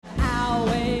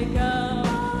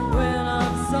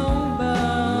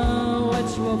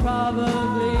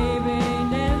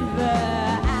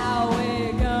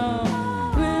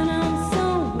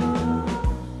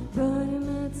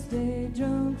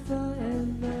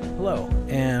Hello,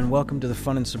 and welcome to the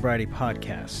Fun and Sobriety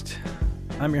Podcast.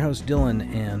 I'm your host, Dylan,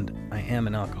 and I am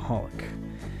an alcoholic.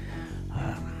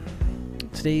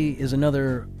 Today is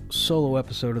another solo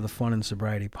episode of the Fun and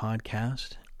Sobriety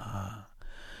Podcast. I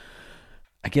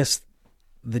guess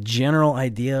the general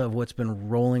idea of what's been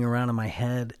rolling around in my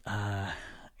head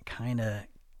kind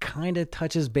of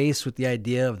touches base with the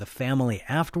idea of the family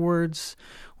afterwards,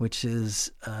 which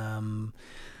is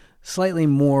slightly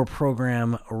more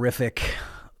program-orific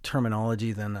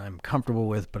terminology than I'm comfortable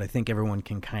with, but I think everyone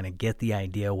can kind of get the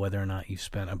idea whether or not you've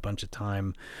spent a bunch of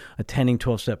time attending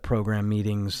 12-step program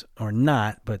meetings or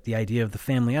not. But the idea of the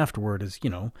family afterward is,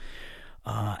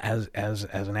 as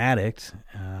an addict,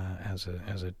 as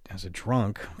a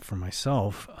drunk for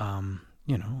myself,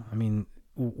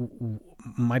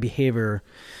 my behavior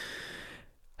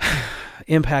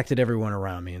impacted everyone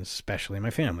around me, and especially my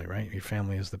family, right? Your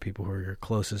family is the people who are your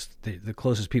closest, the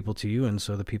closest people to you, and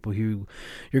so the people who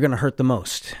you're going to hurt the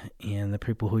most, and the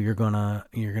people who you're going to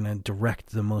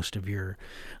direct the most of your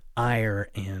ire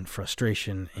and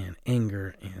frustration and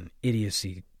anger and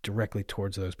idiocy directly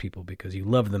towards those people because you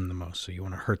love them the most, so you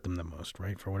want to hurt them the most,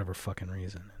 right? For whatever fucking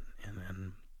reason.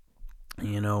 And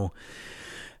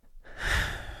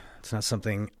it's not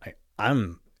something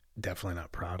I'm definitely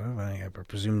not proud of. I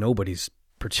presume nobody's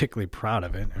particularly proud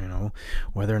of it,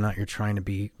 whether or not you're trying to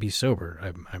be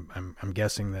sober. I'm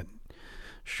guessing that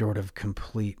short of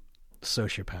complete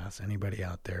sociopaths, anybody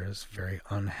out there is very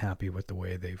unhappy with the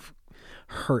way they've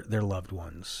hurt their loved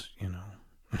ones,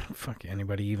 Fuck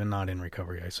anybody, even not in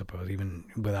recovery, I suppose, even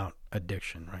without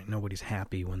addiction, right? Nobody's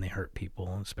happy when they hurt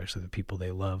people, especially the people they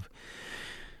love.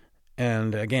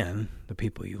 And again, the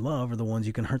people you love are the ones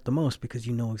you can hurt the most because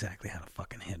you know exactly how to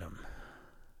fucking hit them.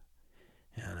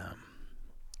 And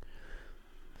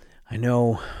I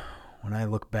know when I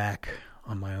look back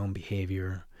on my own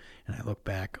behavior and I look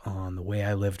back on the way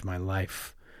I lived my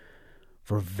life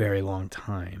for a very long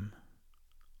time,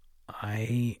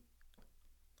 I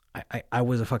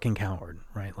was a fucking coward,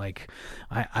 right? Like,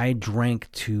 I drank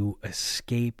to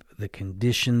escape the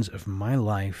conditions of my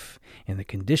life, and the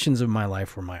conditions of my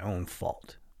life were my own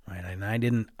fault, right? And I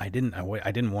didn't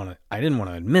want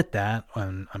to admit that.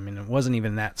 It wasn't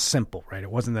even that simple, right?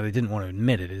 It wasn't that I didn't want to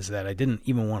admit it, is that I didn't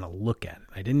even want to look at it.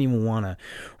 I didn't even want to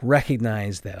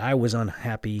recognize that I was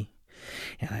unhappy,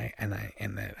 and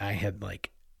that I had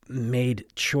like made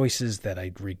choices that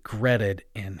I regretted,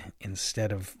 and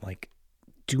instead of like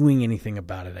doing anything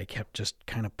about it, I kept just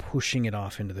kind of pushing it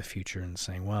off into the future and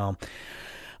saying, well,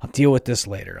 I'll deal with this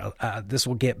later. This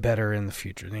will get better in the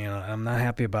future. I'm not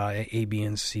happy about A, B,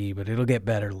 and C, but it'll get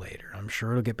better later. I'm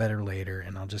sure it'll get better later,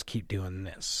 and I'll just keep doing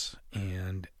this.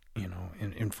 And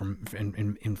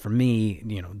for me,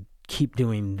 keep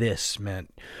doing this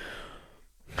meant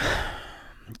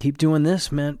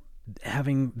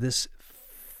having this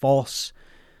false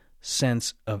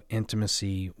sense of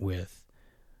intimacy with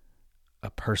a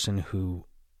person who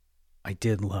I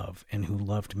did love and who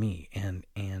loved me. And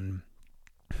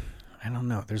I don't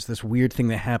know, there's this weird thing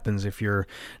that happens if you're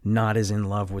not as in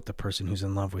love with the person who's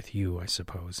in love with you, I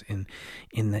suppose, in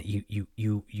that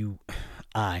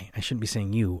I shouldn't be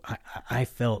saying you, I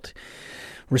felt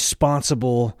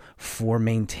responsible for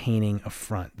maintaining a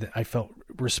front. That I felt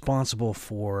responsible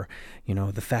for,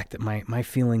 the fact that my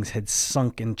feelings had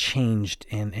sunk and changed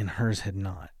and hers had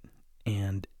not.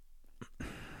 And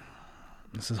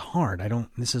this is hard. I don't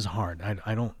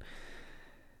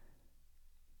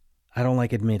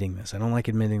like admitting this. I don't like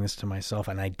admitting this to myself,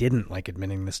 and I didn't like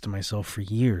admitting this to myself for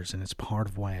years, and it's part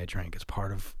of why I drank.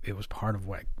 It was part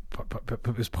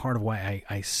of why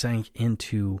I sank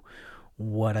into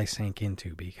what I sank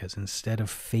into, because instead of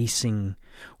facing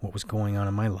what was going on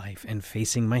in my life and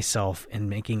facing myself and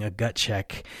making a gut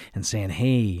check and saying,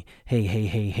 hey,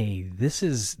 this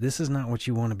is not what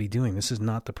you want to be doing. This is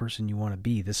not the person you want to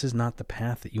be. This is not the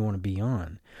path that you want to be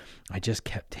on. I just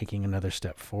kept taking another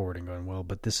step forward and going, well,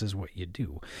 but this is what you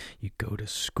do. You go to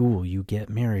school, you get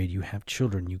married, you have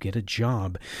children, you get a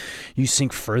job, you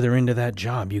sink further into that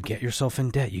job, you get yourself in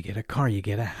debt, you get a car, you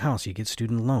get a house, you get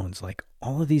student loans, like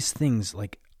all of these things,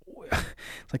 like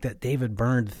it's like that David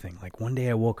Byrne thing. Like one day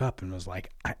I woke up and was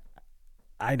like,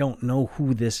 I don't know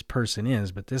who this person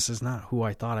is, but this is not who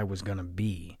I thought I was going to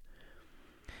be.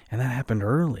 And that happened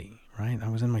early, right? I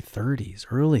was in my 30s,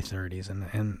 early 30s,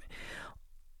 and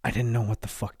I didn't know what the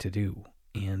fuck to do.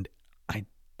 And I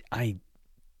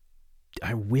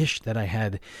wish that I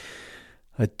had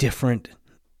a different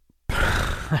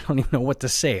I don't even know what to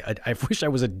say. I wish I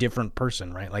was a different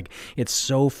person, right? Like, it's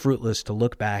so fruitless to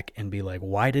look back and be like,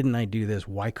 why didn't I do this?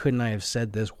 Why couldn't I have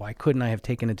said this? Why couldn't I have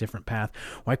taken a different path?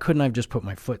 Why couldn't I have just put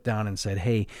my foot down and said,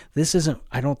 hey,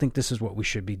 I don't think this is what we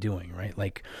should be doing, right?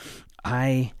 Like,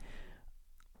 I'm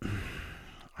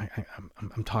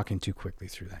talking too quickly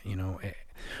through that, you know.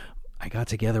 I got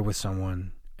together with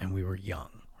someone and we were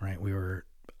young, right?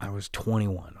 I was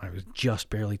 21. I was just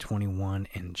barely 21,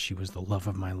 and she was the love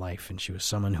of my life, and she was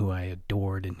someone who I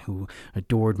adored and who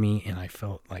adored me, and I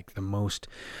felt like the most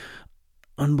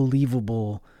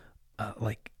unbelievable,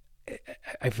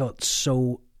 I felt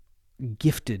so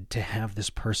gifted to have this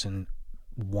person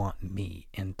want me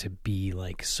and to be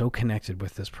like so connected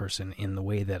with this person in the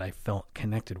way that I felt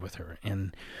connected with her.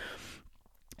 And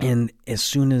as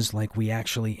soon as like we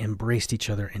actually embraced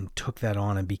each other and took that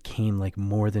on and became like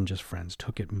more than just friends,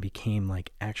 took it and became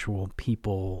like actual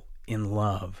people in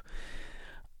love,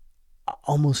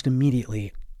 almost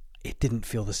immediately it didn't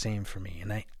feel the same for me.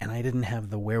 And I didn't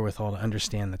have the wherewithal to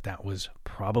understand that was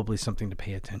probably something to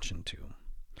pay attention to.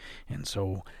 And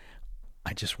so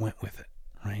I just went with it,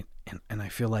 right? And I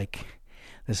feel like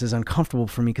this is uncomfortable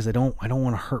for me because I don't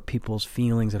want to hurt people's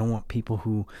feelings. I don't want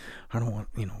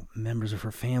members of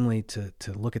her family to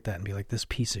look at that and be like, this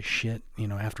piece of shit, you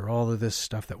know, after all of this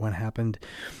stuff that happened,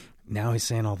 now he's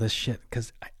saying all this shit,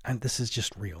 because this is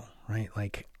just real, right?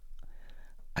 Like,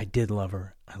 I did love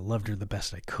her. I loved her the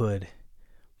best I could,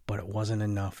 but it wasn't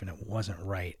enough and it wasn't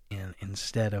right. And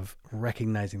instead of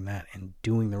recognizing that and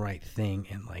doing the right thing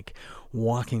and like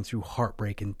walking through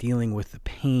heartbreak and dealing with the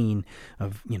pain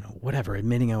of, you know, whatever,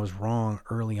 admitting I was wrong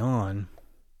early on,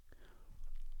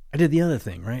 I did the other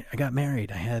thing, right? I got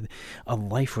married. I had a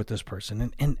life with this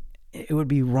person, and it would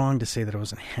be wrong to say that I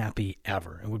wasn't happy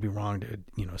ever. It would be wrong to,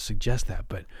 you know, suggest that,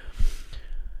 but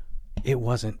it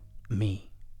wasn't me.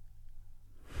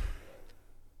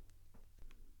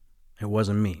 It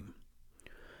wasn't me.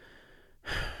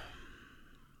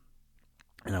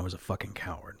 And I was a fucking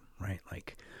coward, right?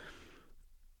 Like,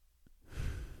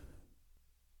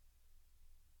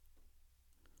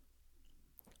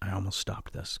 I almost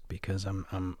stopped this because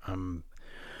I'm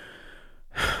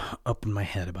up in my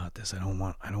head about this. I don't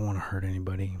want to hurt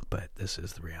anybody, but this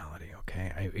is the reality,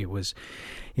 okay? It was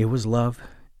love,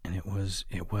 and it was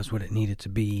what it needed to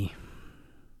be.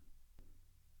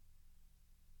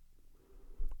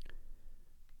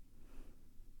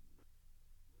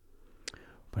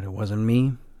 But it wasn't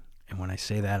me, and when I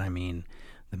say that, I mean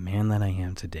the man that I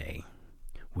am today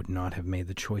would not have made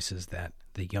the choices that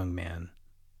the young man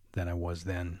that I was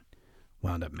then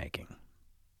wound up making.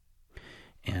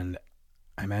 And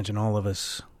I imagine all of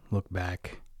us look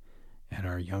back at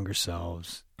our younger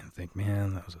selves and think,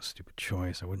 man, that was a stupid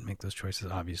choice. I wouldn't make those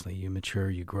choices. Obviously, you mature,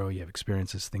 you grow, you have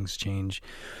experiences, things change.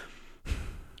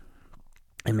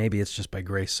 And maybe it's just by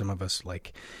grace some of us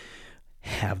like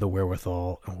have the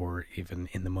wherewithal, or even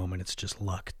in the moment it's just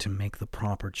luck, to make the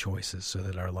proper choices so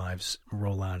that our lives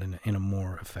roll out in a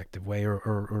more effective way,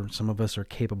 or some of us are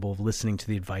capable of listening to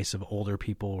the advice of older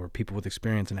people or people with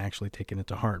experience and actually taking it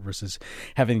to heart, versus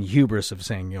having the hubris of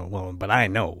saying, you know, well, but I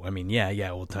know, I mean,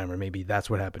 yeah, old timer, maybe that's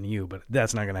what happened to you, but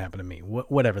that's not going to happen to me,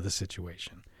 whatever the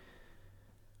situation.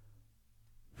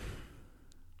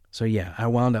 So yeah, I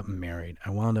wound up married, I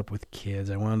wound up with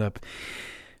kids, I wound up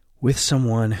with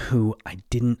someone who I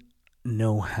didn't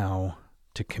know how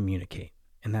to communicate.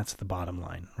 And that's the bottom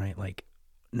line, right? Like,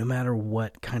 no matter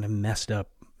what kind of messed up,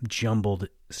 jumbled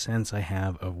sense I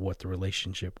have of what the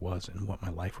relationship was and what my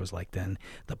life was like then,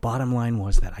 the bottom line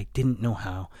was that I didn't know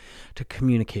how to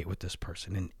communicate with this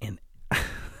person. And I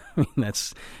mean,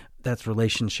 that's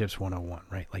relationships 101,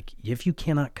 right? Like, if you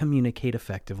cannot communicate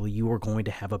effectively, you are going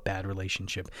to have a bad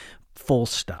relationship. Full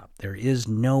stop. There is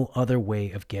no other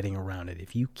way of getting around it.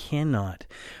 If you cannot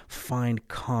find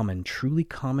truly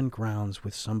common grounds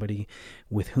with somebody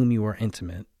with whom you are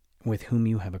intimate, with whom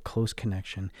you have a close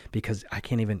connection, because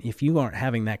if you aren't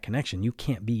having that connection, you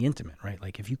can't be intimate, right?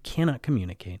 Like, if you cannot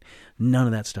communicate, none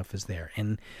of that stuff is there.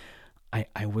 And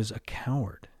I was a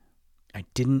coward. I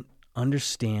didn't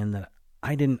understand that.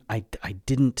 I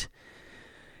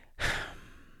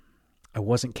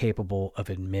wasn't capable of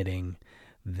admitting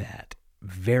that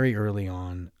very early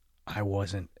on I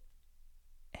wasn't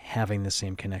having the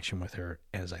same connection with her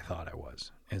as I thought I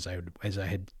was, as I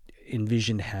had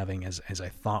envisioned having, as I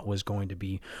thought was going to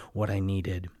be what I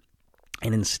needed.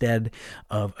 And instead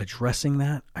of addressing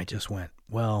that, I just went,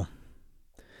 well,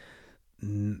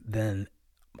 then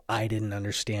I didn't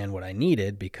understand what I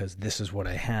needed, because this is what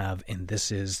I have, and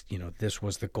this is, this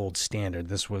was the gold standard.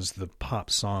 This was the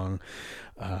pop song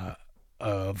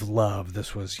of love.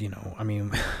 This was, I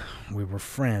mean, we were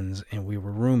friends and we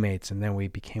were roommates, and then we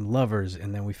became lovers,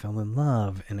 and then we fell in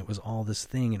love, and it was all this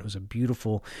thing, and it was a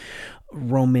beautiful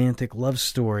romantic love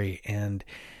story. And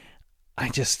I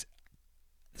just,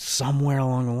 somewhere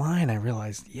along the line, I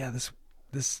realized,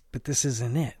 but this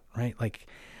isn't it, right? Like,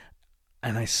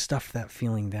 and I stuffed that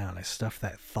feeling down. I stuffed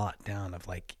that thought down of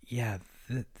like,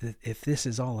 if this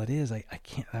is all it is, I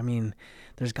can't, I mean,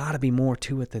 there's got to be more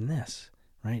to it than this,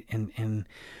 right? And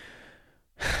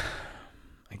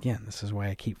again, this is why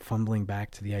I keep fumbling back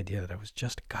to the idea that I was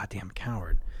just a goddamn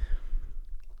coward.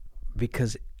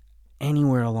 Because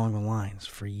anywhere along the lines,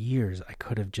 for years, I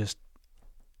could have just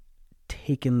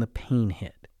taken the pain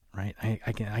hit, right?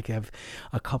 I can have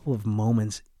a couple of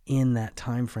moments in that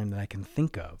time frame that I can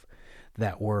think of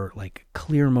that were like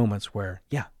clear moments where,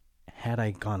 had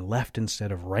I gone left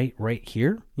instead of right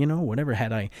here, whatever,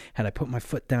 had I put my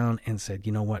foot down and said,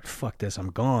 you know what, fuck this,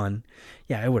 I'm gone.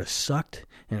 Yeah, it would have sucked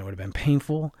and it would have been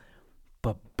painful,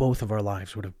 but both of our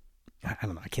lives would have, I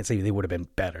don't know, I can't say they would have been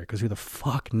better, because who the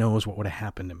fuck knows what would have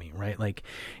happened to me, right? Like,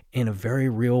 in a very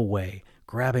real way,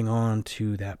 grabbing on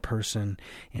to that person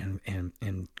and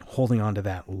holding on to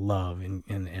that love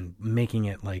and making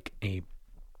it like a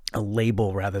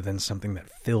label rather than something that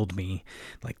filled me,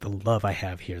 like the love I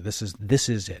have here. This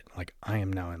is it. Like, I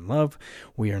am now in love.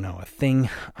 We are now a thing.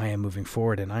 I am moving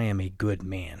forward, and I am a good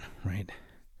man, right?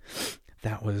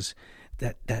 That was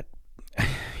that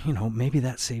maybe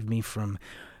that saved me from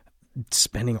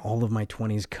spending all of my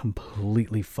 20s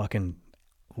completely fucking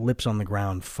lips on the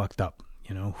ground, fucked up,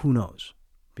 who knows?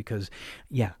 Because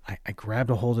I grabbed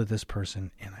a hold of this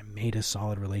person and I made a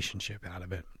solid relationship out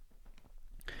of it.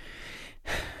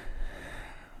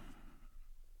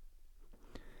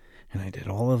 And I did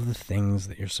all of the things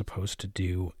that you're supposed to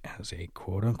do as a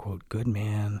quote-unquote good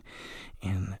man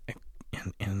and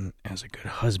as a good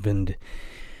husband.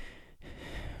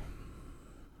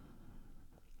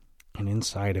 And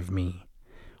inside of me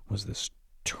was this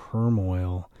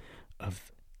turmoil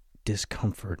of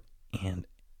discomfort and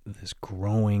this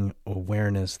growing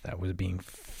awareness that was being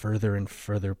further and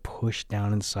further pushed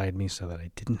down inside me so that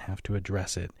I didn't have to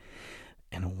address it.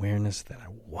 An awareness that I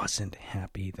wasn't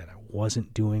happy, that I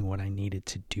wasn't doing what I needed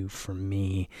to do for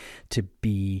me to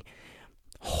be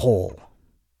whole.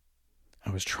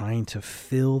 I was trying to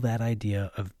fill that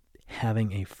idea of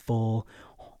having a full,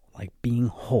 like being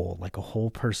whole, like a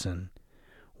whole person,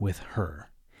 with her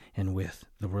and with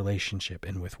the relationship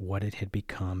and with what it had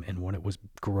become and what it was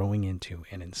growing into.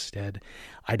 And instead,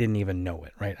 I didn't even know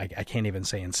it, right? I can't even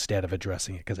say instead of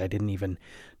addressing it, because I didn't even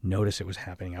notice it was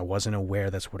happening. I wasn't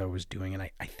aware that's what I was doing. And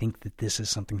I think that this is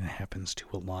something that happens to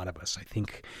a lot of us. I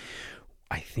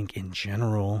think in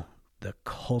general, the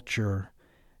culture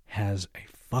has a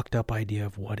fucked up idea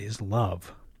of what is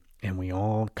love. And we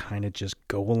all kind of just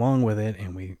go along with it,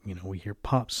 and we hear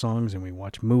pop songs and we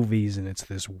watch movies, and it's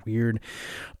this weird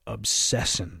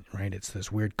obsession, right? It's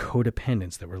this weird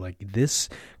codependence that we're like, this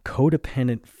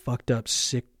codependent, fucked up,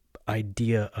 sick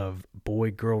idea of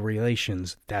boy-girl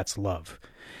relations, that's love.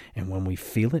 And when we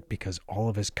feel it, because all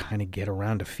of us kind of get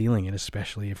around to feeling it,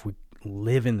 especially if we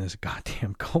live in this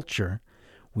goddamn culture,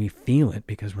 we feel it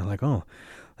because we're like, oh,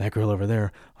 that girl over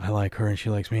there, I like her and she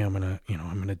likes me. I'm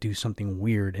going to do something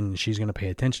weird and she's going to pay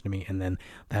attention to me. And then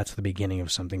that's the beginning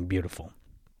of something beautiful,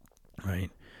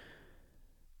 right?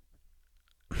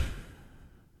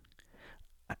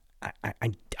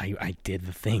 I did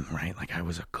the thing, right? Like, I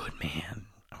was a good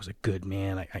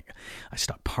man. I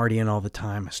stopped partying all the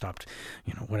time. I stopped,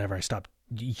 whatever. I stopped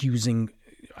using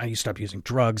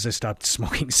drugs. I stopped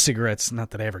smoking cigarettes. Not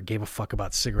that I ever gave a fuck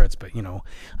about cigarettes, but,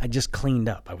 I just cleaned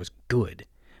up. I was good.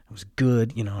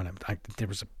 And there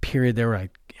was a period there where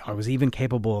I was even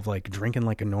capable of like drinking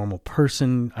like a normal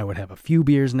person. I would have a few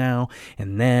beers now,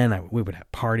 and then we would have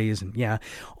parties, and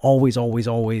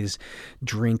always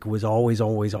drink was always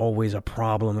a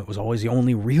problem. It was always the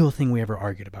only real thing we ever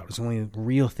argued about. It was the only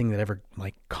real thing that ever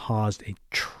like caused a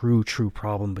true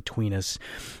problem between us.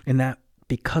 And that,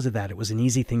 because of that, it was an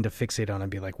easy thing to fixate on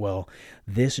and be like, well,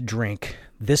 this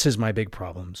is my big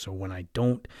problem. So when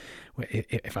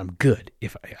if I'm good,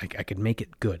 if I could make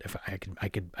it good, if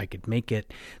I could make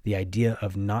it, the idea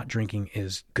of not drinking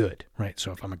is good, right?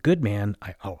 So if I'm a good man,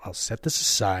 I'll set this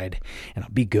aside and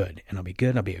I'll be good, I'll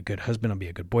be a good husband, I'll be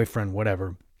a good boyfriend,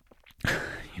 whatever,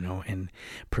 and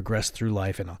progress through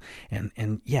life.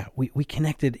 And we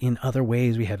connected in other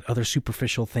ways. We had other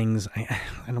superficial things. I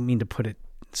don't mean to put it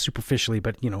superficially,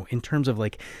 but in terms of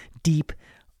like deep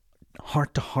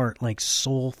heart to heart, like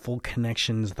soulful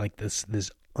connections, like this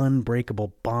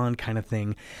unbreakable bond kind of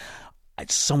thing,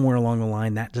 somewhere along the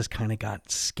line, that just kind of got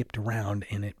skipped around,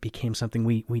 and it became something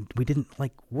we didn't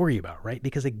like worry about, right?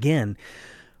 Because again,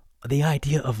 the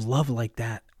idea of love like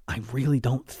that, I really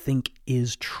don't think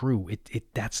is true.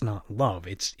 That's not love.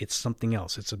 It's something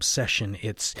else. It's obsession.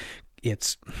 It's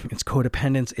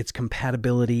codependence. It's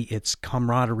compatibility. It's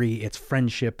camaraderie. It's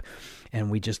friendship.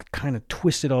 And we just kind of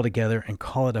twist it all together and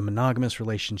call it a monogamous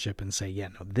relationship and say, yeah,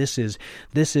 no, this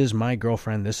is my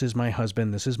girlfriend. This is my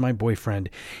husband. This is my boyfriend.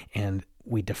 And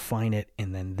we define it,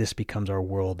 and then this becomes our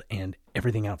world, and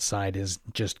everything outside is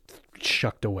just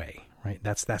shucked away, right?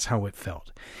 That's how it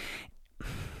felt.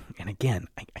 And again,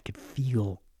 I could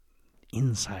feel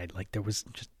inside like there was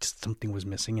just something was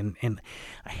missing, and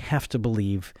I have to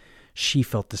believe she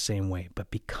felt the same way.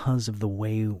 But because of the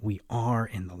way we are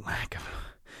and the lack of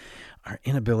our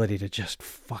inability to just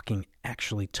fucking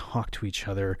actually talk to each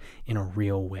other in a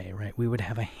real way, right? We would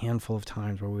have a handful of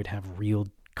times where we would have real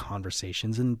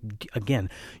conversations, and again,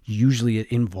 usually it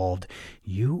involved,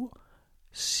 you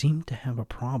seem to have a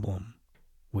problem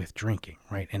with drinking,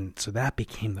 right? And so that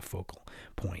became the focal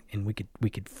point, and we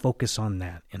could focus on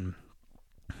that. And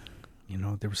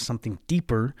there was something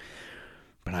deeper,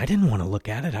 but I didn't want to look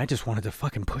at it. I just wanted to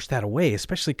fucking push that away,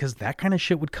 especially because that kind of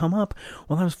shit would come up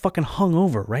while I was fucking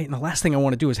hungover, right? And the last thing I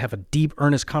want to do is have a deep,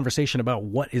 earnest conversation about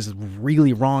what is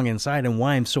really wrong inside and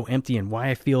why I'm so empty and why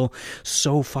I feel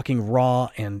so fucking raw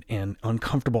and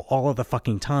uncomfortable all of the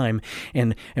fucking time,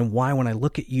 and why when I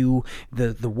look at you,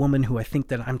 the woman who I think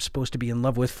that I'm supposed to be in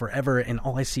love with forever, and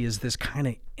all I see is this kind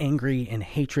of angry and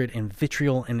hatred and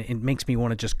vitriol, and it makes me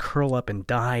want to just curl up and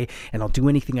die, and I'll do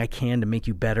anything I can to make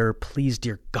you better. Please,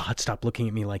 dear God, stop looking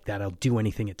at me like that. I'll do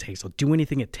anything it takes. I'll do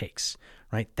anything it takes,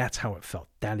 right? That's how it felt.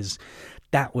 That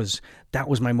was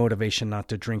my motivation not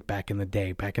to drink back in the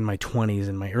day, back in my 20s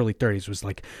and my early 30s, was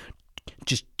like,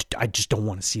 I just don't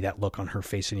want to see that look on her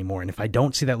face anymore. And if I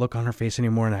don't see that look on her face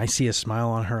anymore, and I see a smile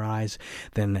on her eyes,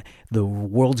 then the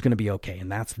world's going to be okay.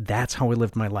 And that's how I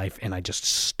lived my life. And I just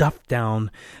stuffed down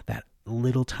that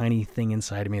little tiny thing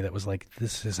inside of me that was like,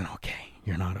 this isn't okay.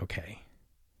 You're not okay.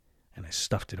 And I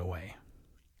stuffed it away.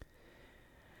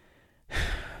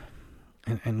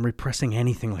 And repressing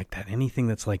anything like that, anything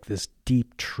that's like this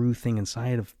deep, true thing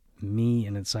inside of me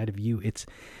and inside of you, it's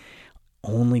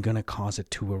only going to cause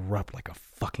it to erupt like a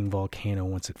fucking volcano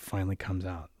once it finally comes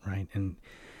out, right? And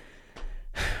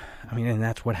I mean, and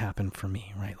that's what happened for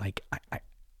me, right? Like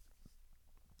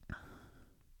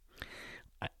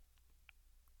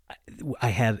I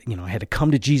had a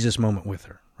come to Jesus moment with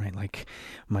her, right? Like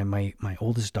my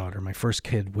oldest daughter, my first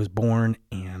kid, was born,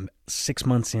 and 6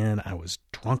 months in, I was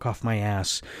drunk off my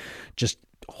ass, just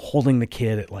holding the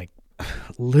kid at like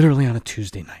literally on a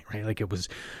Tuesday night, right? Like it was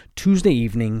Tuesday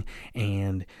evening,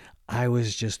 and I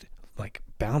was just like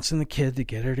bouncing the kid to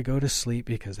get her to go to sleep,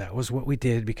 because that was what we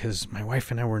did, because my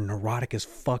wife and I were neurotic as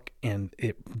fuck, and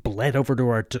it bled over to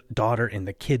our daughter, and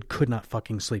the kid could not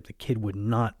fucking sleep. The kid would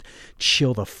not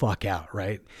chill the fuck out,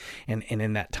 right? And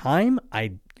in that time,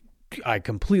 I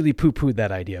completely poo-pooed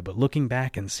that idea. But looking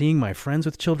back and seeing my friends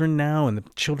with children now, and the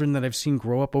children that I've seen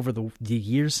grow up over the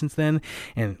years since then,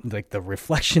 and like the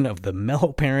reflection of the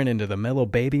mellow parent into the mellow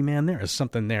baby, man, there is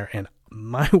something there. And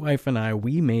my wife and I,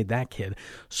 we made that kid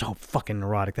so fucking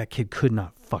neurotic. That kid could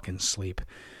not fucking sleep.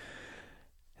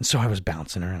 And so I was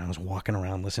bouncing her, and I was walking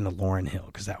around listening to Lauryn Hill,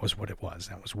 because that was what it was.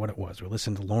 That was what it was. We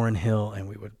listened to Lauryn Hill, and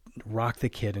we would rock the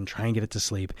kid and try and get it to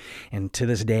sleep. And to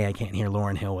this day, I can't hear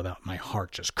Lauryn Hill without my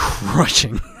heart just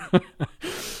crushing.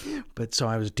 But so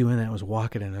I was doing that. I was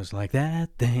walking, and I was like, that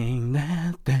thing,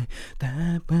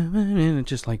 and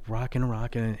just like rocking.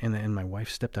 And my wife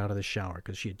stepped out of the shower,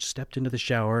 because she had stepped into the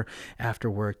shower after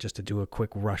work just to do a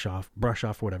quick brush off,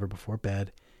 whatever, before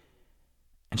bed.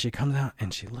 And she comes out,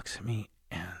 and she looks at me,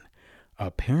 and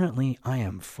apparently I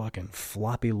am fucking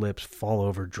floppy lips, fall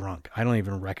over drunk. I don't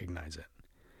even recognize it.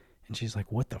 And she's like,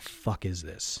 what the fuck is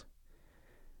this?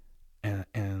 And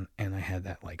I had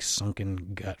that like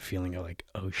sunken gut feeling of like,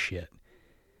 oh shit.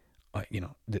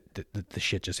 The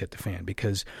shit just hit the fan,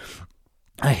 because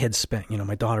I had spent,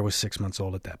 my daughter was 6 months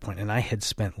old at that point, and I had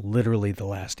spent literally the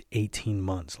last 18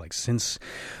 months, like since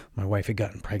my wife had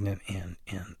gotten pregnant, and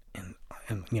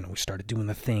we started doing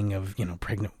the thing of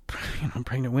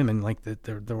pregnant women, like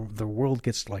the world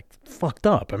gets like fucked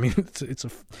up. I mean, it's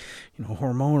a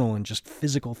hormonal and just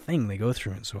physical thing they go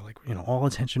through, and so like all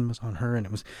attention was on her, and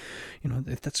it was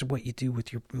if that's what you do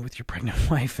with your pregnant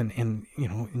wife, and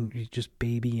you just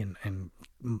baby and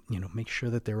make sure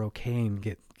that they're okay, and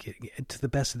get to the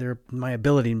best of my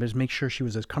ability, and just make sure she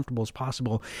was as comfortable as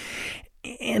possible.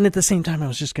 And at the same time, I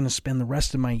was just going to spend the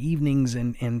rest of my evenings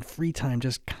and free time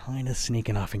just kind of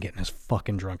sneaking off and getting as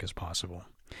fucking drunk as possible.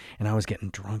 And I was getting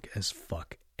drunk as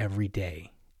fuck every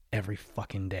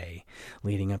fucking day,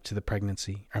 leading up to the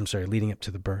leading up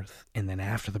to the birth. And then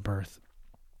after the birth,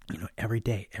 every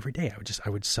day, I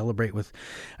would celebrate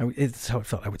it's how it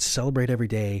felt. I would celebrate every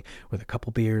day with a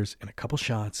couple beers and a couple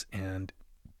shots. And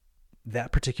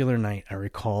that particular night, I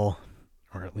recall,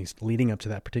 or at least leading up to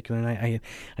that particular night,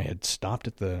 I had stopped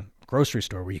at the grocery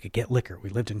store where you could get liquor. We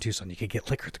lived in Tucson. You could get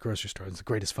liquor at the grocery store. It was the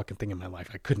greatest fucking thing in my life.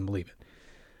 I couldn't believe it.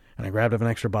 And I grabbed up an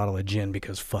extra bottle of gin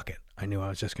because fuck it. I knew I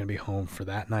was just going to be home for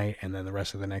that night and then the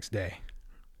rest of the next day.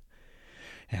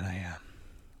 And I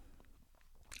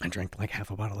drank like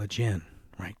half a bottle of gin,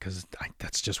 right? Because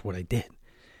that's just what I did.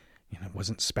 It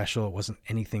wasn't special. It wasn't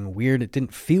anything weird. It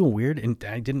didn't feel weird, and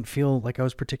I didn't feel like I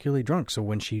was particularly drunk. So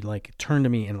when she like turned to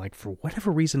me and like for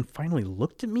whatever reason finally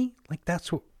looked at me, like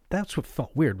that's what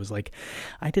felt weird, was like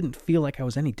I didn't feel like I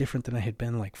was any different than I had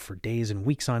been like for days and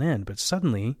weeks on end. But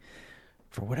suddenly,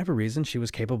 for whatever reason, she was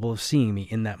capable of seeing me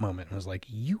in that moment. And I was like,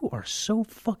 you are so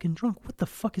fucking drunk. What the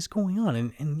fuck is going on?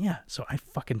 And yeah, so I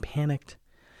fucking panicked.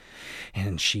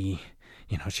 And she,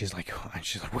 she's like,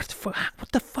 what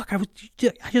the fuck? I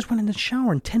just went in the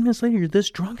shower and 10 minutes later, you're this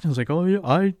drunk. And I was like, oh yeah,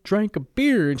 I drank a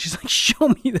beer. And she's like, show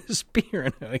me this beer.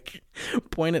 And I like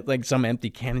point at like some empty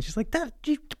can. And she's like,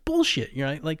 bullshit.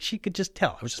 Like she could just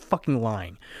tell. I was just fucking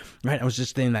lying, right? I was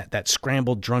just in that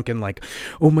scrambled, drunken, like,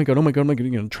 oh my God,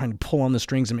 trying to pull on the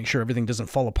strings and make sure everything doesn't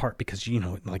fall apart because,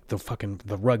 like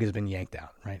the rug has been yanked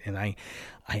out, right? And I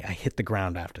hit the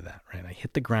ground after that, right? I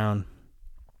hit the ground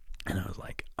and I was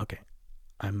like, okay,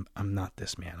 I'm not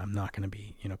this man. I'm not going to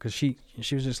be, because she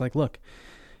was just like, look,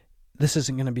 this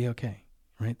isn't going to be okay,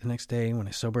 right? The next day when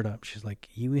I sobered up, she's like,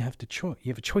 you have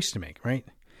a choice to make, right?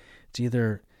 It's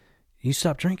either you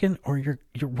stop drinking or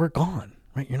we're gone,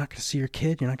 right? You're not going to see your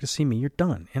kid. You're not going to see me. You're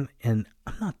done. And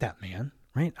I'm not that man,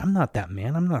 right? I'm not that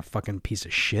man. I'm not a fucking piece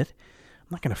of shit. I'm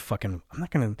not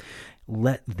going to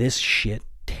let this shit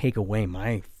take away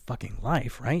my fucking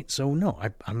life, right? So no,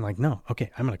 I'm like, no,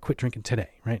 okay, I'm going to quit drinking today,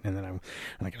 right? And then I'm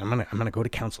like, I'm going to go to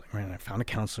counseling, right? And I found a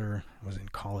counselor. I was in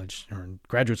college or in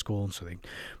graduate school, and so they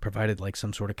provided like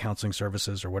some sort of counseling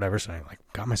services or whatever. So I like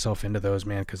got myself into those,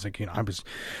 man, because like, I was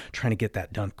trying to get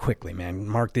that done quickly, man.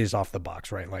 Mark these off the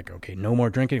box, right? Like, okay, no more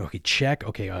drinking. Okay, check.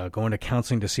 Okay, going to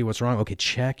counseling to see what's wrong. Okay,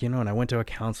 check. And I went to a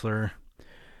counselor,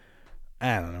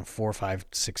 I don't know, 4, 5,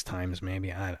 6 times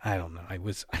maybe. I don't know.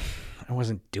 I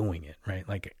wasn't doing it, right?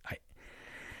 Like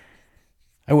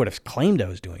I would have claimed I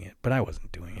was doing it, but I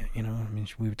wasn't doing it, I mean,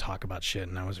 we would talk about shit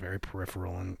and I was very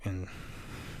peripheral and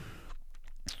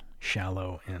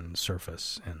shallow and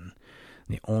surface. And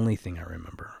the only thing I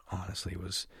remember, honestly,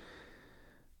 was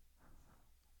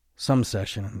some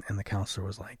session and the counselor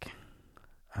was like,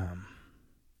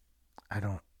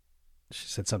 she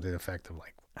said something to the effect of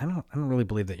like, I don't really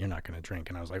believe that you're not going to drink.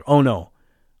 And I was like, oh no.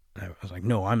 And I was like,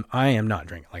 no, I am not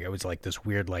drinking. Like, I was like this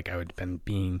weird, like I would been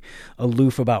being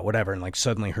aloof about whatever. And like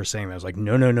suddenly her saying that, I was like,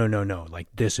 no. Like,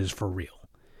 this is for real.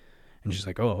 And she's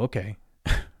like, oh, okay.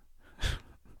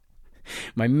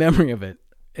 My memory of it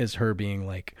is her being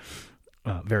like,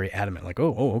 very adamant, like,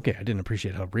 oh, okay. I didn't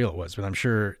appreciate how real it was, but I'm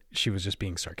sure she was just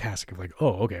being sarcastic of like,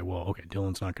 oh, okay, well, okay,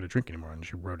 Dylan's not going to drink anymore. And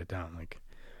she wrote it down like,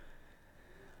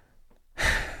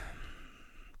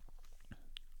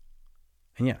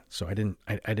 and yeah, so I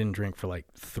didn't drink for like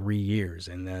 3 years.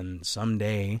 And then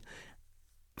someday,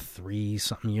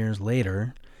 3-something years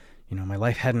later, my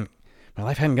life hadn't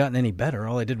gotten any better.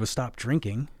 All I did was stop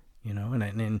drinking, and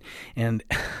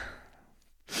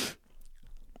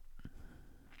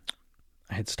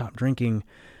I had stopped drinking.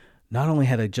 Not only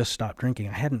had I just stopped drinking,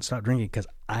 I hadn't stopped drinking because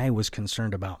I was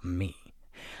concerned about me.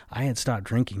 I had stopped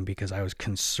drinking because I was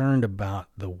concerned about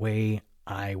the way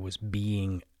I was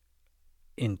being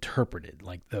interpreted,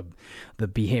 like the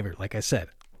behavior. Like I said,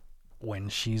 when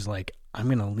she's like, I'm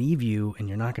going to leave you and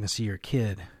you're not going to see your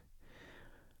kid,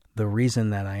 the reason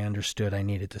that I understood I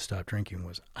needed to stop drinking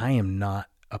was I am not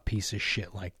a piece of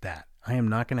shit like that. I am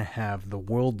not going to have the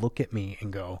world look at me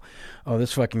and go, oh,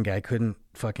 this fucking guy couldn't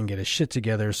fucking get his shit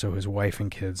together, so his wife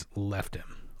and kid left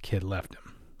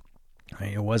him.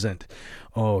 Right? It wasn't,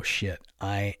 oh shit,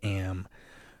 I am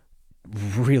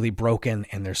really broken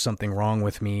and there's something wrong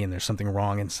with me and there's something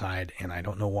wrong inside and I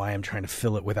don't know why I'm trying to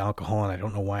fill it with alcohol and I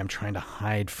don't know why I'm trying to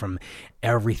hide from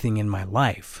everything in my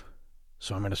life,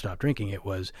 so I'm going to stop drinking. It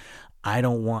was, I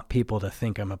don't want people to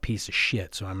think I'm a piece of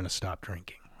shit, so I'm going to stop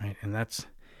drinking, right? And that's,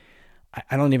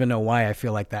 I don't even know why I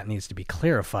feel like that needs to be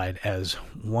clarified, as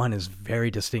one is very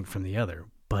distinct from the other,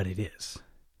 but it is.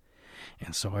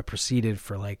 And so I proceeded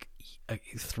for like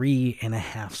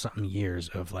 3.5 something years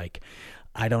of like,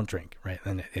 I don't drink, right?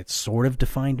 And it sort of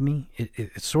defined me.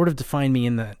 It sort of defined me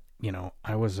in that,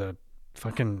 I was a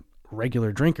fucking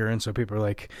regular drinker, and so people are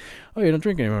like, "Oh, you don't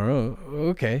drink anymore? Oh,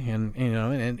 okay." And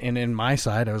and in my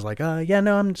side, I was like, yeah,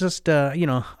 no, I'm just,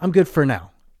 I'm good for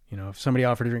now. If somebody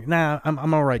offered a drink, nah,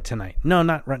 I'm all right tonight. No,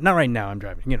 not right now. I'm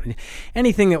driving.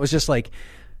 Anything that was just like,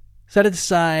 set it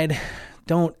aside.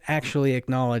 Don't actually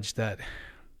acknowledge that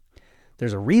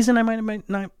there's a reason I might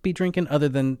not be drinking, other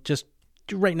than just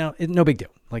right now. No big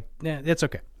deal. Like, it's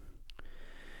okay.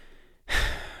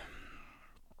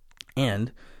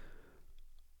 And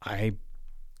I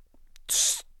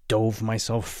stove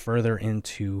myself further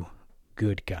into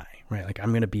good guy, right? Like,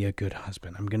 I'm going to be a good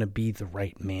husband. I'm going to be the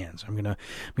right man. So I'm going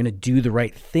to do the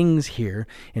right things here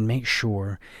and make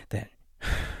sure that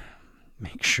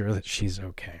she's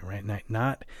okay, right?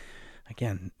 Not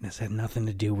again, this had nothing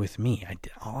to do with me.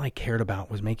 All I cared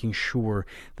about was making sure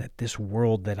that this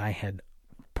world that I had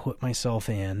put myself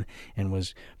in and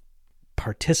was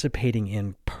participating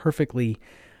in perfectly,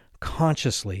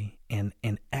 consciously, and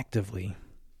actively,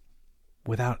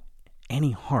 without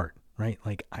any heart, right?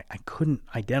 Like, I couldn't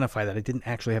identify that. I didn't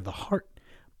actually have the heart,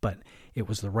 but it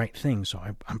was the right thing. So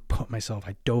I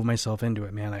dove myself into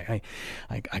it, man.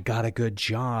 I got a good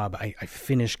job. I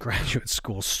finished graduate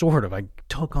school, sort of. I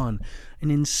took on an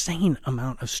insane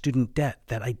amount of student debt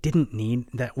that I didn't need,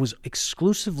 that was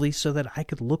exclusively so that I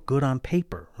could look good on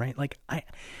paper, right? Like, I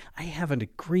have a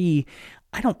degree.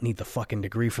 I don't need the fucking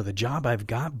degree for the job I've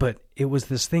got, but it was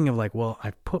this thing of like, well,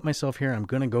 I've put myself here. I'm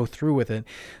going to go through with it.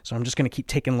 So I'm just going to keep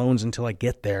taking loans until I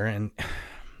get there. And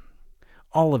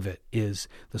all of it is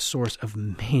the source of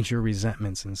major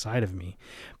resentments inside of me,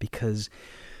 because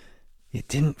it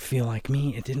didn't feel like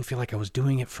me. It didn't feel like I was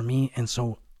doing it for me. And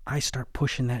so I start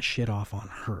pushing that shit off on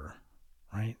her,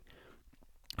 right?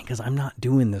 Because I'm not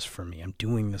doing this for me. I'm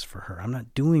doing this for her. I'm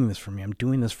not doing this for me. I'm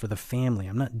doing this for the family.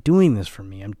 I'm not doing this for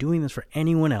me. I'm doing this for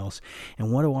anyone else.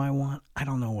 And what do I want? I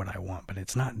don't know what I want, but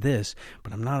it's not this.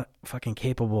 But I'm not fucking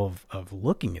capable of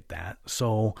looking at that.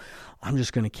 So I'm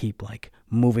just going to keep like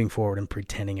moving forward and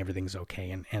pretending everything's okay.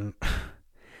 And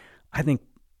I think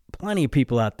plenty of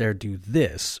people out there do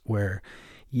this, where,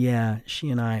 yeah, she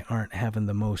and I aren't having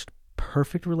the most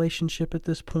perfect relationship at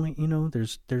this point.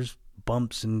 There's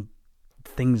bumps and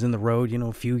things in the road.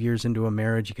 A few years into a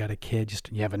marriage, you got a kid,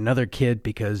 you have another kid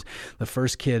because the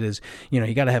first kid is,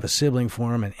 you got to have a sibling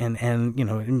for him,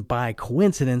 and by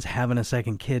coincidence, having a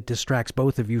second kid distracts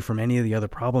both of you from any of the other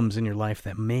problems in your life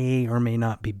that may or may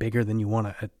not be bigger than you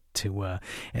want to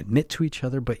admit to each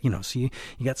other. But so you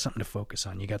got something to focus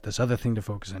on. You got this other thing to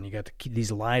focus on. You got to keep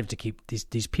these lives to keep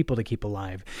these people to keep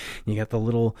alive. You got the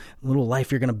little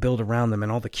life you're going to build around them,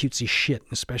 and all the cutesy shit,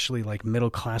 especially like middle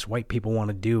class white people want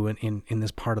to do in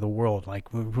this part of the world.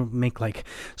 Like, we make like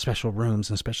special rooms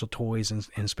and special toys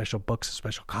and special books and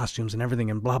special costumes and everything,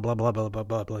 and blah blah blah blah blah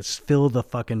blah. Let's fill the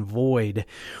fucking void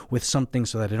with something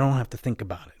so that I don't have to think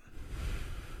about it.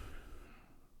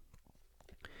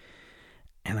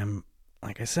 And I'm,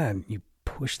 like I said, you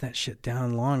push that shit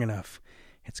down long enough,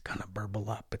 it's going to burble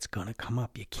up. It's going to come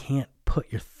up. You can't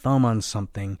put your thumb on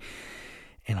something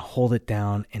and hold it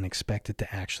down and expect it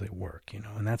to actually work,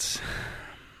 And that's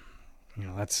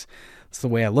the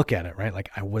way I look at it, right?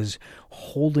 Like, I was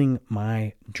holding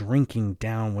my drinking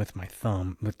down with my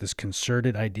thumb with this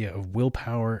concerted idea of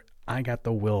willpower. I got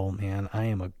the will, man. I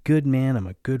am a good man. I'm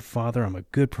a good father. I'm a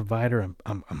good provider.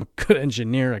 I'm a good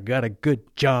engineer. I got a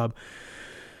good job.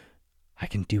 I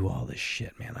can do all this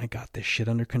shit, man. I got this shit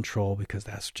under control, because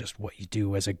that's just what you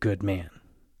do as a good man.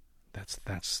 That's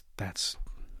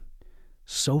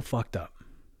so fucked up.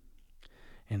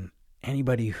 And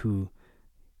anybody who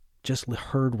just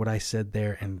heard what I said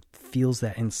there and feels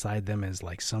that inside them as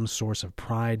like some source of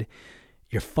pride,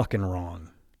 you're fucking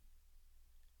wrong.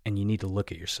 And you need to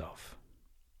look at yourself,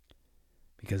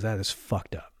 because that is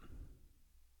fucked up.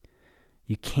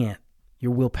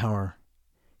 Your willpower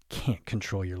can't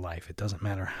control your life. It doesn't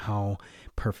matter how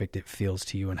perfect it feels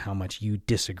to you and how much you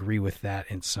disagree with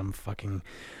that in some fucking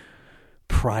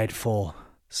prideful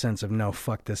sense of, no,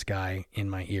 fuck this guy in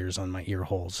my ears, on my ear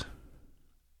holes.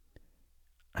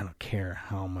 I don't care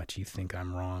how much you think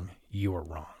I'm wrong. You're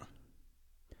wrong.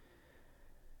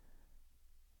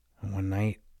 And one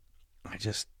night, I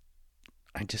just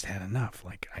had enough.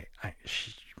 Like,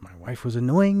 my wife was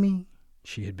annoying me.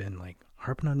 She had been like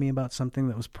harping on me about something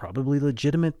that was probably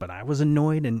legitimate, but I was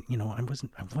annoyed, and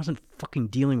I wasn't fucking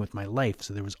dealing with my life.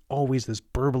 So there was always this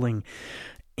burbling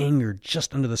anger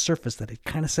just under the surface that I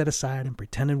kind of set aside and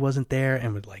pretended wasn't there,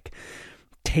 and would like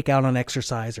take out on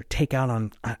exercise or take out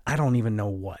on I don't even know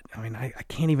what. I mean, I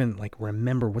can't even like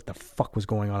remember what the fuck was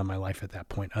going on in my life at that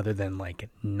point, other than like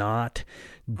not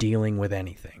dealing with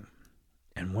anything.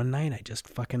 And one night I just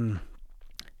fucking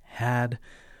had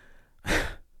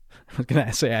was going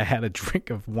to say I had a drink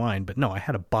of wine, but no, I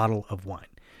had a bottle of wine,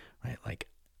 right? Like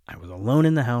I was alone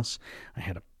in the house. I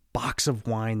had a box of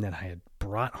wine that I had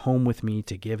brought home with me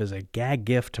to give as a gag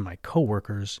gift to my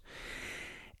coworkers.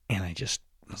 And I just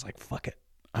was like, fuck it.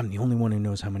 I'm the only one who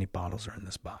knows how many bottles are in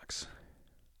this box.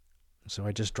 So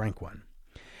I just drank one.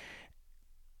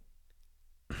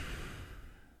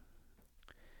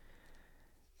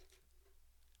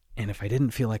 And if I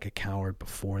didn't feel like a coward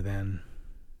before then,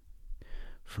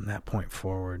 from that point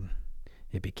forward,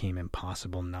 it became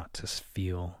impossible not to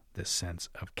feel this sense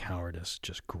of cowardice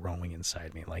just growing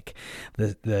inside me. Like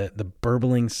the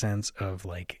burbling sense of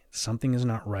like something is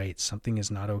not right, something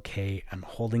is not okay, I'm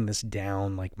holding this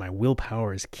down, like my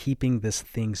willpower is keeping this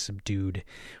thing subdued,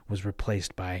 was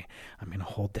replaced by I'm going to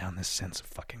hold down this sense of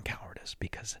fucking cowardice,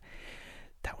 because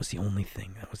that was the only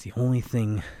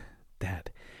thing that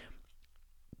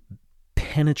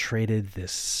penetrated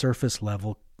this surface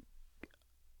level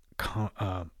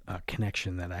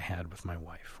connection that I had with my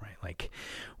wife, right? Like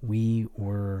we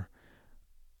were,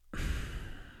 I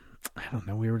don't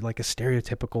know, we were like a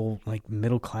stereotypical like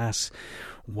middle class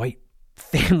white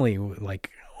family, like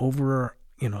over,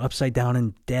 upside down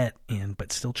in debt,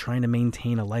 but still trying to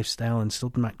maintain a lifestyle and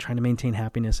still trying to maintain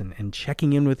happiness and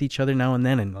checking in with each other now and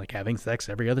then and like having sex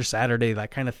every other Saturday, that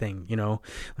kind of thing, And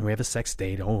we have a sex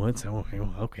date.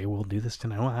 Okay, we'll do this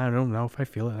tonight. Well, I don't know if I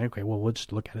feel it. Okay, well, we'll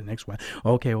just look at it next week.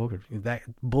 Okay, well, that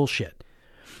bullshit.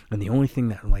 And the only thing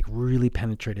that like really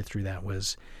penetrated through that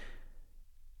was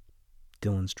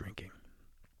Dylan's drinking.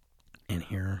 And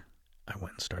here I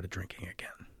went and started drinking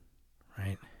again,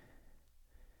 right?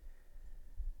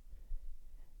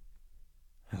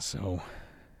 And so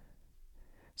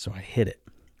I hit it,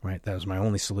 right? That was my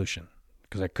only solution,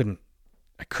 because I couldn't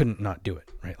not do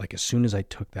it, right? Like as soon as I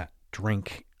took that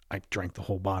drink, I drank the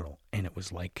whole bottle, and it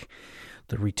was like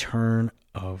the return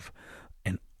of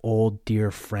an old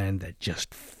dear friend that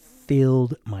just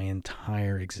filled my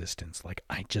entire existence. Like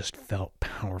I just felt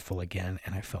powerful again,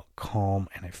 and I felt calm,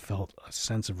 and I felt a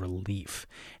sense of relief,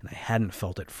 and I hadn't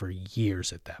felt it for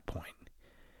years at that point.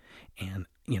 And,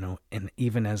 and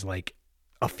even as like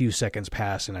a few seconds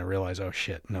pass and I realize, oh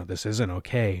shit, no, this isn't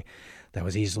okay, that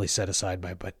was easily set aside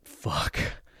by, but fuck,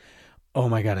 oh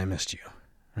my God, I missed you,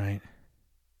 right?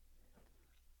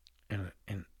 And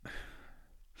and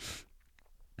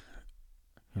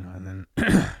then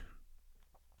and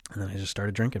then I just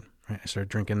started drinking, right? I started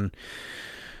drinking,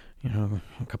 a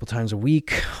couple times a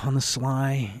week on the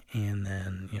sly, and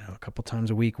then, a couple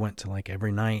times a week went to like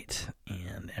every night,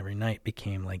 and every night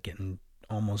became like getting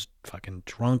almost fucking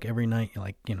drunk every night.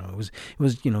 Like, it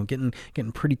was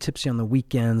getting pretty tipsy on the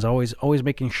weekends, always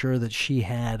making sure that she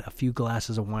had a few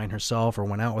glasses of wine herself or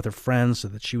went out with her friends, so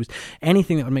that she was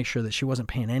anything that would make sure that she wasn't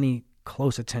paying any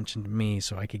close attention to me,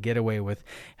 so I could get away with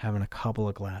having a couple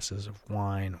of glasses of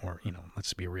wine, or,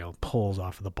 let's be real, pulls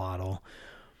off of the bottle.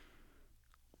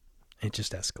 It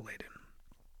just escalated.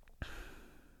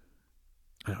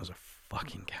 And I was a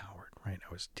fucking coward, right?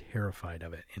 I was terrified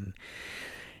of it. And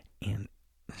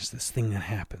there's this thing that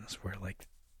happens where, like,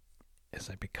 as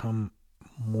I become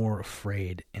more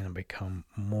afraid and I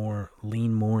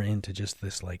lean more into just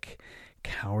this, like,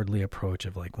 cowardly approach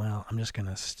of, like, well, I'm just going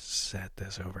to set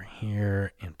this over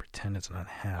here and pretend it's not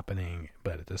happening,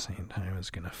 but at the same time,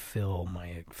 it's going to fill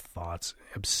my thoughts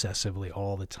obsessively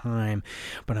all the time,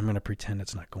 but I'm going to pretend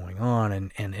it's not going on.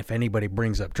 And if anybody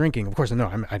brings up drinking, of course,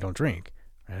 no, I don't drink.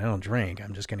 I don't drink.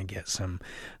 I'm just going to get some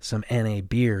NA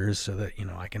beers, so that,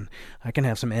 I can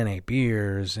have some NA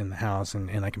beers in the house,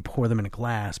 and I can pour them in a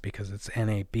glass because it's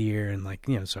NA beer, and like,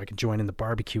 so I can join in the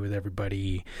barbecue with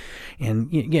everybody.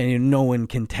 And no one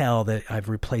can tell that I've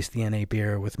replaced the NA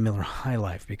beer with Miller High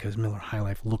Life, because Miller High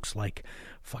Life looks like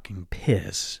fucking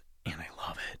piss, and I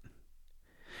love it.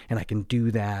 And I can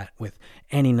do that with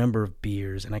any number of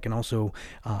beers. And I can also,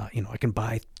 I can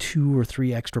buy 2 or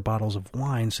 3 extra bottles of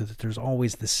wine, so that there's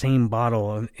always the same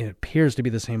bottle. And it appears to be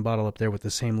the same bottle up there with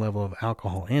the same level of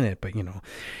alcohol in it. But, and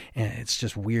it's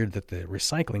just weird that the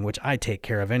recycling, which I take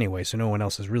care of anyway, so no one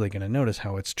else is really going to notice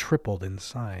how it's tripled in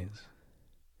size.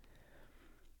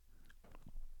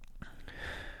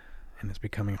 And it's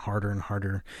becoming harder and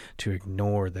harder to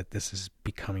ignore that this is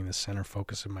becoming the center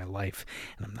focus of my life.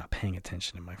 And I'm not paying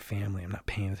attention to my family. I'm not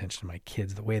paying attention to my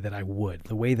kids the way that I would.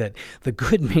 The way that the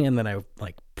good man that I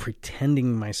like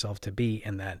pretending myself to be,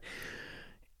 and that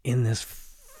in this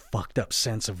fucked up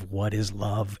sense of what is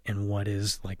love and what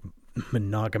is like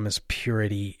monogamous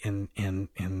purity and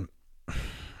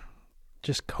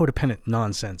just codependent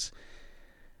nonsense.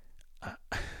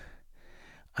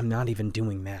 I'm not even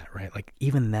doing that, right? Like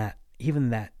even that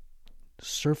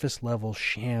surface level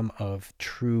sham of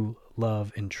true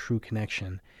love and true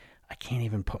connection, I can't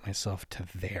even put myself to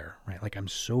there, right? Like I'm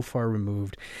so far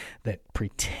removed that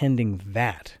pretending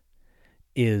that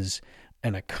is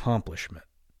an accomplishment.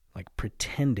 Like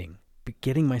pretending,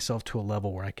 getting myself to a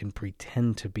level where I can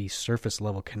pretend to be surface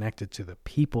level connected to the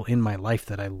people in my life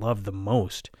that I love the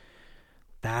most.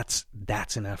 That's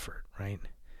an effort, right?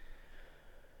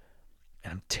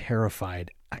 And I'm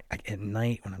terrified. At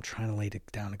night when I'm trying to lay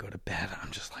down to go to bed,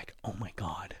 I'm just like, oh my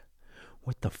God,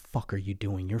 what the fuck are you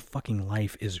doing? Your fucking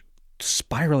life is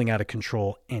spiraling out of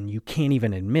control and you can't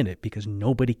even admit it because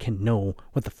nobody can know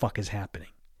what the fuck is happening.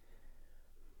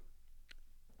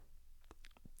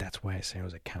 That's why I say I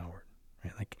was a coward,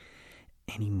 right? Like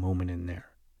any moment in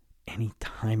there, any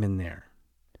time in there,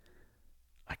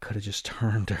 I could have just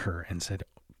turned to her and said,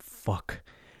 fuck,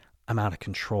 I'm out of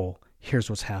control. Here's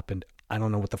what's happened. I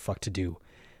don't know what the fuck to do.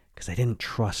 Because I didn't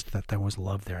trust that there was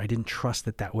love there. I didn't trust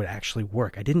that that would actually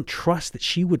work. I didn't trust that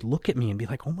she would look at me and be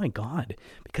like, oh my God.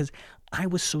 Because I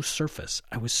was so surface.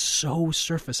 I was so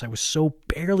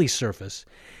barely surface.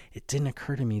 It didn't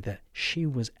occur to me that she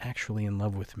was actually in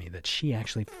love with me, that she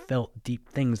actually felt deep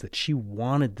things, that she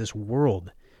wanted this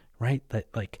world, right? That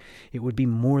like it would be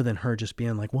more than her just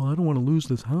being like, well, I don't want to lose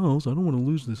this house. I don't want to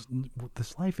lose this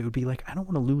life. It would be like, I don't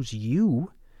want to lose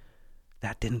you.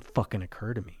 That didn't fucking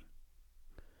occur to me.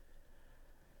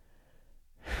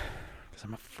 Because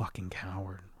I'm a fucking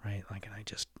coward, right? Like, and I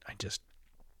just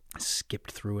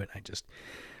skipped through it. I just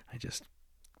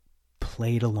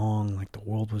played along like the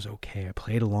world was okay. I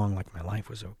played along like my life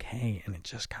was okay, and it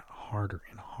just got harder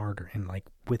and harder. And like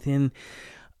within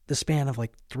the span of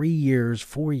like 4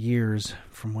 years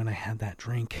from when I had that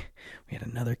drink, we had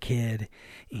another kid,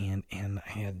 and I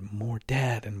had more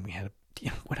debt, and we had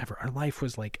whatever. Our life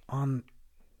was like on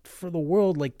for the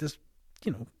world like this,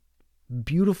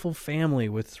 beautiful family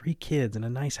with 3 kids and a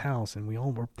nice house, and we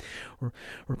all were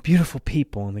beautiful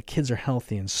people, and the kids are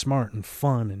healthy and smart and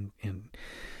fun, and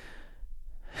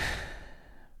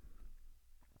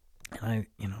I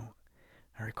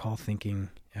recall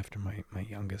thinking after my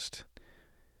youngest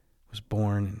was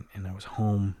born and I was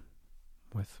home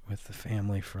with the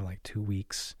family for like 2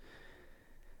 weeks,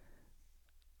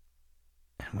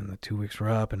 and when the 2 weeks were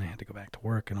up and I had to go back to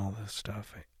work and all this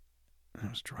stuff, I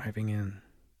was driving in.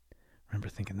 I remember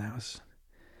thinking that was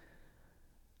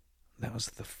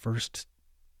the first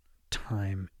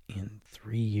time in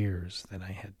 3 years that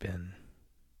I had been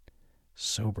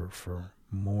sober for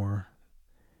more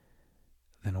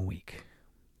than a week.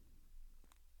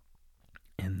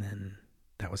 And then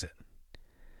that was it.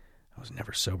 I was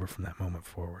never sober from that moment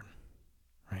forward,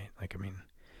 right? Like, I mean,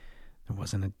 there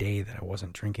wasn't a day that I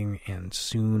wasn't drinking, and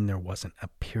soon there wasn't a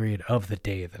period of the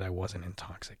day that I wasn't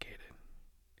intoxicated.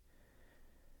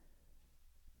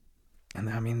 And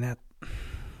I'm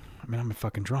a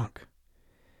fucking drunk.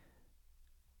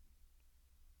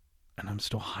 And I'm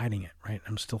still hiding it, right?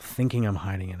 I'm still thinking I'm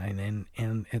hiding it.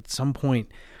 And at some point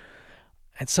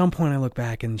I look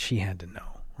back and she had to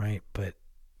know, right? But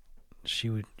she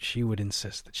would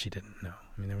insist that she didn't know.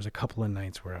 I mean, there was a couple of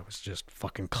nights where I was just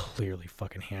fucking clearly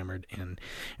fucking hammered, and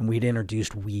we'd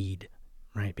introduced weed,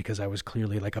 right? Because I was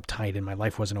clearly like uptight and my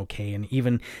life wasn't okay. And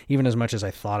even as much as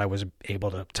I thought I was able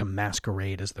to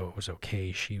masquerade as though it was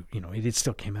okay, she, it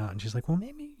still came out, and she's like, well,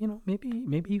 maybe you've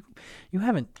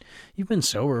been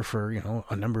sober for,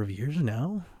 a number of years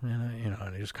now. And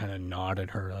I just kind of nodded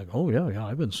her like, oh yeah,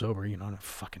 I've been sober, and I'm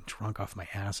fucking drunk off my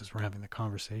ass as we're having the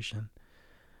conversation.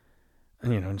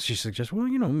 And, and she suggests, well,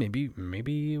 maybe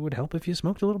it would help if you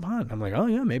smoked a little pot. I'm like, oh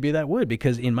yeah, maybe that would.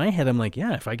 Because in my head, I'm like,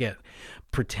 yeah, if I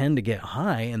pretend to get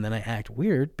high and then I act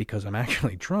weird because I'm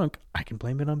actually drunk, I can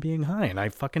blame it on being high. And I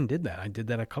fucking did that. I did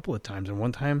that a couple of times. And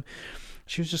one time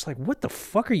she was just like, what the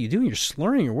fuck are you doing? You're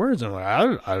slurring your words. And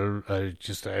I'm like,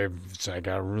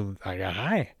 I got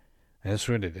high. That's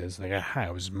what it is. I got high.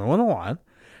 I was mowing the lawn,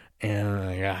 and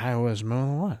I got high. I was mowing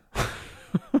the lawn.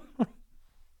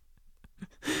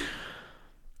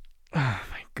 Oh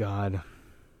my God.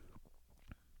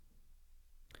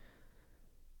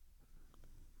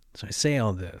 So I say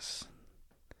all this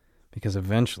because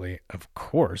eventually, of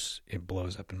course, it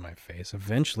blows up in my face.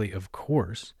 Eventually, of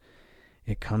course,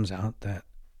 it comes out that,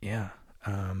 yeah,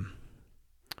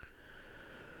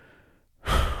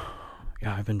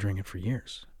 I've been drinking for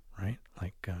years, right?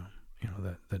 Like,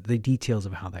 the details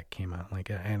of how that came out.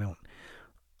 Like, I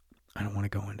don't want to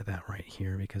go into that right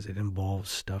here because it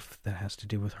involves stuff that has to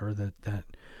do with her that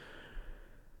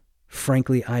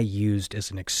frankly I used as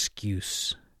an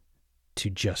excuse to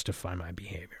justify my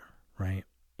behavior, right?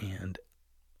 And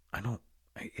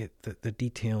the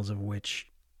details of which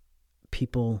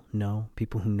people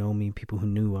who know me, people who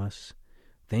knew us,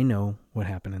 they know what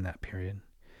happened in that period.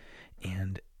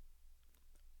 And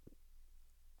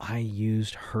I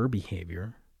used her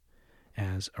behavior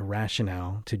as a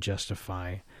rationale to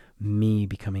justify me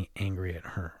becoming angry at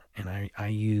her. And I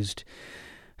used,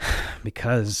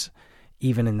 because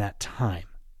even in that time,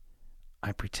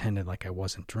 I pretended like I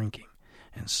wasn't drinking.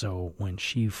 And so when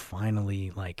she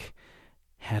finally like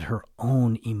had her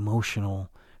own emotional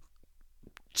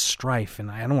strife, and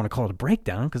I don't want to call it a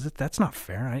breakdown because that's not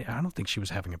fair. I don't think she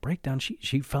was having a breakdown.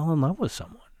 She fell in love with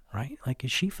someone, right? Like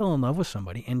she fell in love with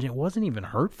somebody, and it wasn't even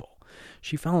hurtful.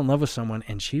 She fell in love with someone,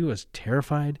 and she was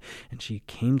terrified, and she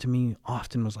came to me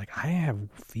often, was like, I have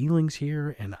feelings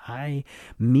here, and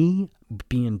me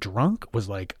being drunk was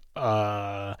like,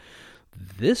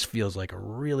 this feels like a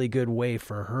really good way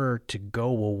for her to go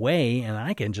away, and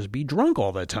I can just be drunk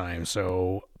all the time.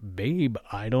 So, babe,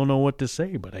 I don't know what to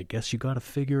say, but I guess you got to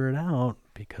figure it out,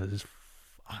 because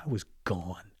I was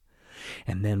gone.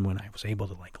 And then when I was able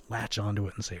to like latch onto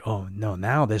it and say, oh no,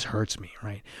 now this hurts me,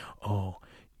 right? Oh,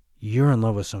 you're in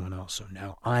love with someone else, so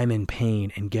now I'm in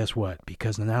pain, and guess what?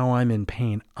 Because now I'm in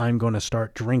pain, I'm going to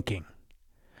start drinking,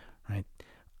 right?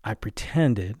 I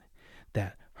pretended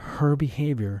that her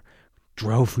behavior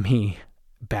drove me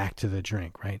back to the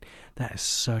drink, right? That is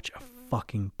such a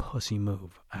fucking pussy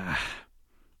move. I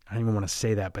don't even want to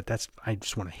say that, but I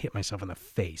just want to hit myself in the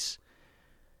face,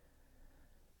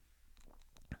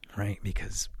 right?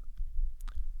 Because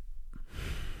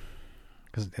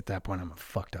at that point, I'm a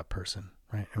fucked up person.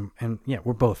 Right. And yeah,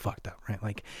 we're both fucked up, right?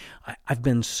 Like I've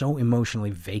been so emotionally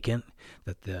vacant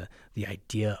that the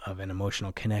idea of an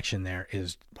emotional connection there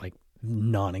is like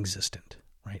non-existent,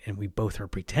 right? And we both are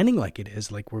pretending like it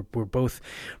is, like we're both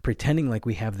pretending like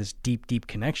we have this deep, deep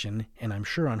connection. And I'm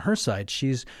sure on her side,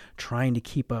 she's trying to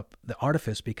keep up the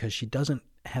artifice because she doesn't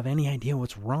have any idea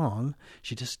what's wrong.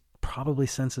 She just probably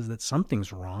senses that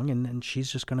something's wrong, and then she's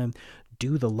just going to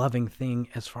do the loving thing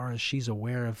as far as she's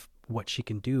aware of what she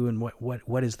can do and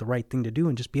what is the right thing to do,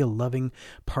 and just be a loving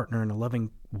partner and a loving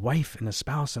wife and a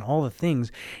spouse and all the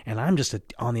things. And I'm just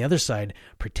on the other side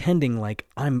pretending like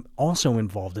I'm also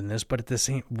involved in this, but at the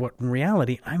same, what in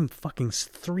reality, I'm fucking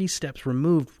 3 steps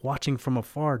removed, watching from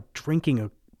afar, drinking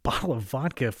a bottle of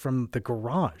vodka from the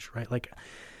garage, right? Like,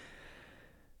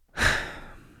 I'm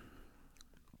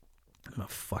a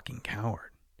fucking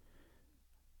coward.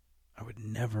 I would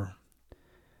never.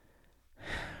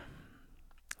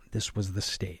 This was the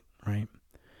state, right?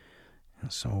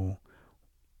 And so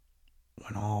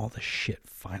when all the shit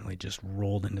finally just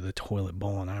rolled into the toilet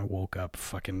bowl and I woke up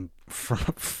fucking from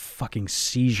a fucking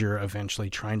seizure, eventually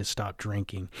trying to stop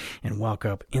drinking, and woke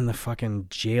up in the fucking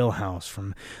jailhouse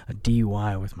from a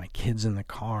DUI with my kids in the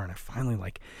car, and I finally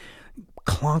like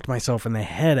clonked myself in the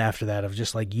head after that of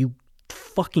just like, you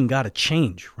fucking gotta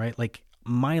change, right? Like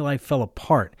my life fell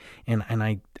apart, and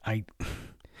I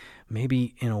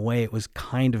maybe in a way it was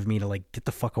kind of me to like get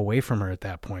the fuck away from her at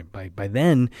that point. By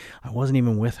then I wasn't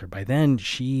even with her. By then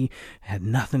she had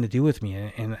nothing to do with me,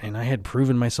 and I had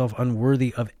proven myself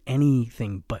unworthy of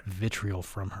anything but vitriol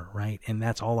from her, right? And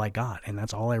that's all I got, and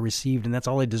that's all I received, and that's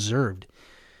all I deserved.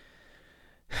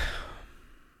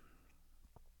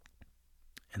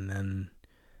 And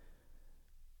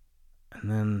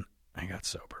then I got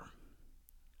sober,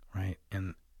 right?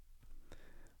 And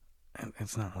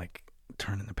it's not like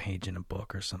turning the page in a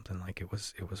book or something. Like it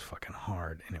was fucking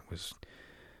hard, and it was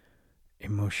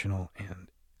emotional and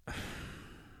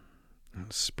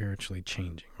spiritually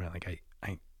changing, right? Like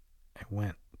I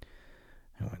went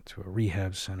to a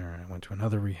rehab center, and I went to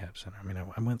another rehab center. I mean,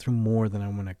 I went through more than I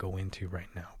want to go into right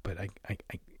now, but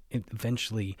it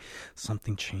eventually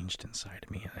something changed inside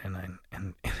of me,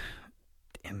 and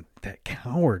that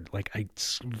coward, like I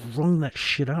wrung that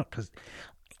shit out because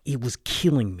it was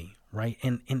killing me. Right.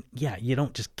 And yeah, you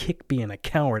don't just kick being a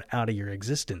coward out of your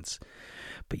existence,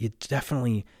 but you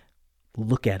definitely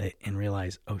look at it and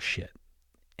realize, oh shit,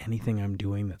 anything I'm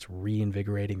doing that's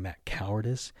reinvigorating that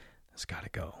cowardice has got to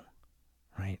go.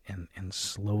 Right. And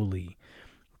slowly,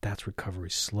 that's recovery,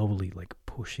 slowly like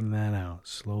pushing that out,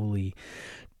 slowly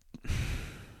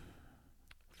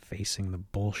facing the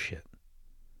bullshit,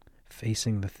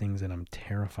 facing the things that I'm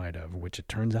terrified of, which it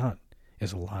turns out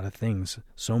is a lot of things.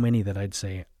 So many that I'd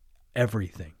say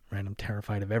everything, right? I'm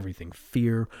terrified of everything.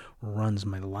 Fear runs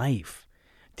my life.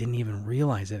 Didn't even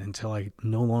realize it until I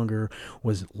no longer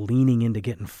was leaning into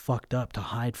getting fucked up to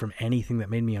hide from anything that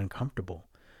made me uncomfortable.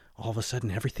 All of a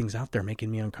sudden, everything's out there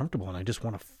making me uncomfortable, and I just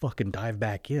want to fucking dive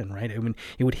back in, right? It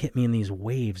would hit me in these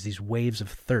waves of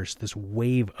thirst, this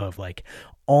wave of like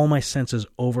all my senses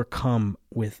overcome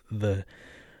with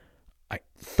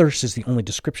thirst is the only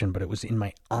description, but it was in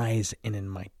my eyes and in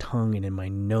my tongue and in my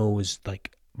nose,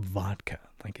 like vodka.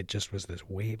 Like it just was this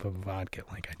wave of vodka.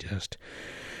 Like I just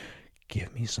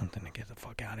give me something to get the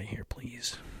fuck out of here,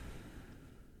 please.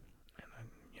 And then,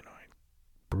 I'd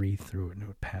breathe through it and it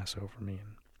would pass over me.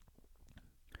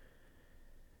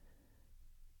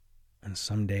 And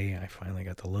someday I finally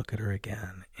got to look at her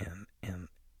again, and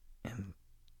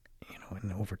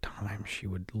over time she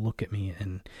would look at me,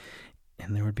 and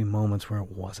there would be moments where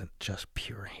it wasn't just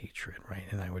pure hatred, right?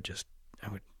 And it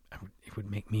would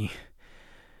make me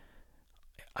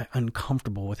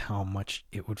uncomfortable with how much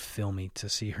it would fill me to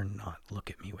see her not look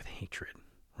at me with hatred,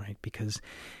 right? Because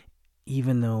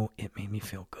even though it made me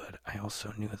feel good, I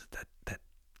also knew that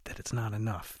it's not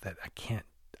enough, that I can't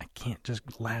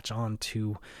just latch on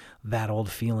to that old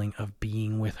feeling of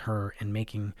being with her and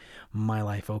making my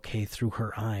life okay through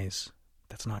her eyes.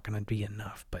 That's not going to be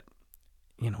enough, but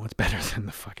it's better than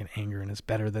the fucking anger and it's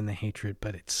better than the hatred,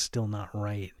 but it's still not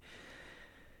right.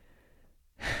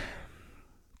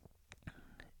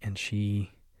 And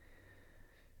she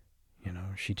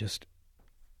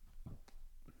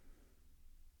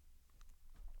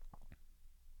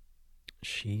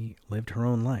lived her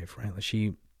own life, right?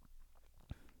 She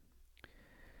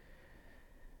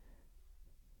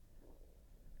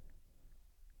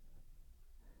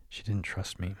didn't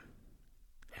trust me.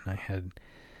 And I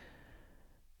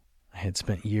had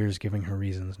spent years giving her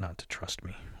reasons not to trust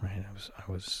me, right?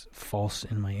 I was false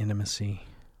in my intimacy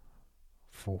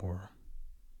for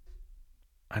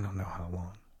I don't know how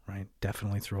long, right?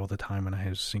 Definitely through all the time when I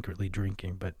was secretly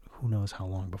drinking, but who knows how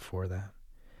long before that.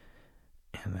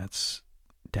 And that's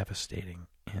devastating,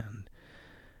 and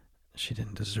she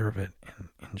didn't deserve it,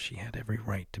 and she had every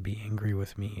right to be angry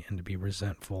with me and to be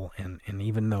resentful, and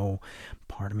even though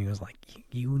part of me was like,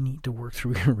 you need to work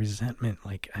through your resentment,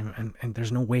 and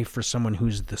there's no way for someone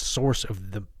who's the source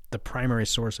of the primary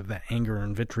source of that anger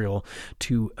and vitriol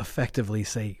to effectively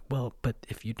say, well, but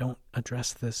if you don't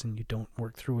address this and you don't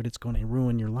work through it, it's going to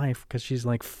ruin your life, because she's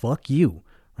like, fuck you,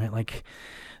 right? Like,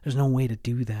 there's no way to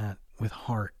do that with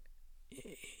heart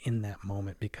in that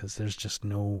moment, because there's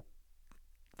no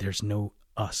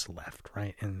us left,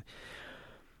 right? And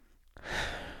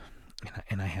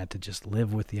I had to just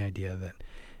live with the idea that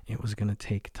it was going to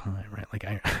take time, right? Like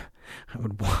I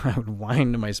would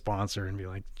whine to my sponsor and be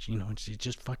like, she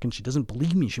doesn't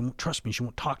believe me, she won't trust me, she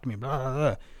won't talk to me, blah, blah,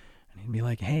 blah. And he'd be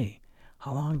like, hey,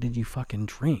 how long did you fucking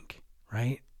drink,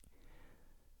 right?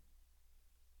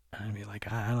 And I'd be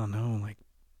like, I don't know, like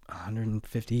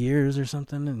 150 years or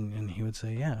something. And he would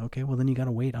say, yeah, okay, well then you got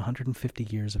to wait 150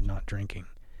 years of not drinking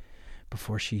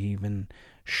before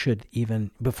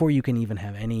before you can even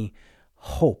have any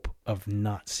hope of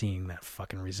not seeing that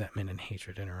fucking resentment and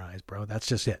hatred in her eyes, bro. That's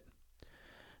just it.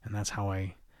 And that's how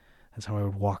I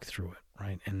would walk through it,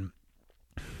 right? And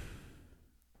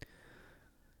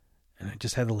I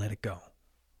just had to let it go,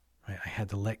 right? I had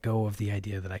to let go of the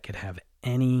idea that I could have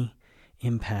any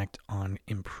impact on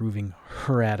improving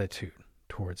her attitude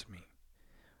towards me.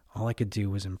 All I could do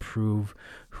was improve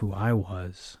who I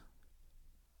was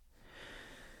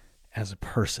as a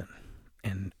person,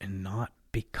 and not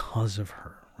because of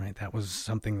her, right? That was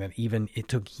something that it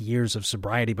took years of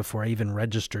sobriety before I even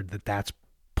registered that that's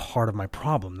part of my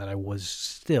problem, that I was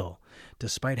still,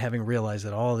 despite having realized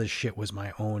that all this shit was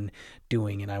my own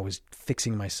doing and I was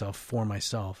fixing myself for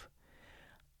myself,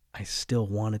 I still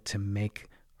wanted to make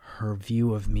her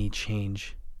view of me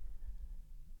change.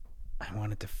 I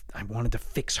wanted to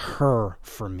fix her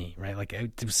for me, right? Like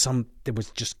there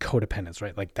was just codependence,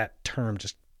 right? Like that term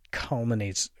just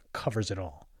covers it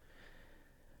all.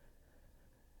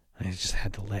 I just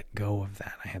had to let go of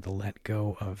that. I had to let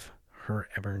go of her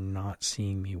ever not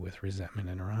seeing me with resentment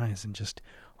in her eyes, and just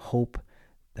hope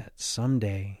that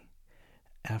someday,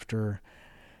 after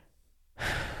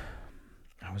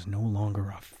I was no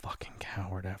longer a fucking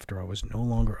coward, after I was no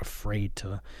longer afraid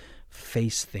to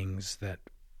face things that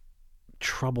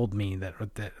troubled me, that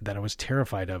I was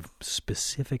terrified of,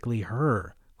 specifically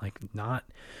her, like not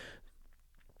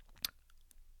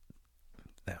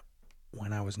that,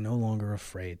 when I was no longer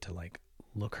afraid to like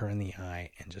look her in the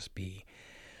eye and just be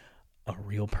a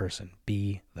real person,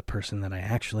 be the person that I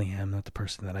actually am, not the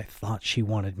person that I thought she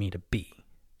wanted me to be.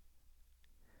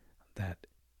 That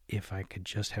if I could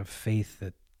just have faith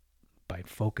that by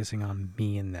focusing on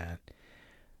me in that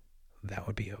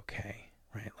would be okay,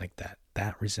 right? Like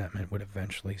that resentment would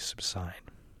eventually subside.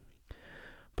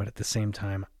 But at the same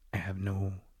time, I have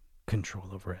no control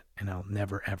over it, and I'll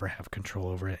never ever have control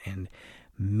over it. And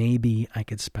maybe I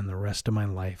could spend the rest of my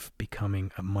life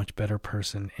becoming a much better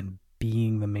person and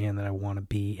being the man that I want to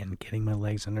be, and getting my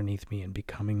legs underneath me and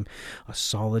becoming a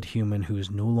solid human who is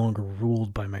no longer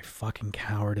ruled by my fucking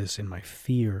cowardice and my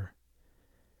fear.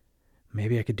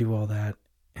 Maybe I could do all that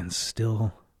and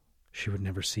still She would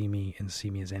never see me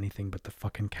as anything but the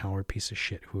fucking coward piece of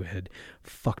shit who had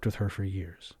fucked with her for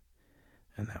years.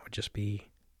 And that would just be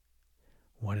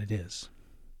what it is.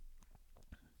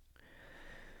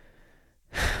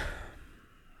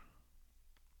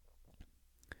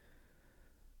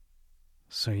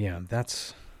 So yeah,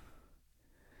 that's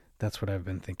what I've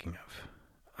been thinking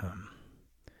of.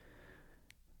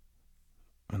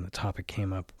 When the topic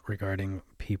came up regarding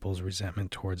people's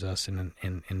resentment towards us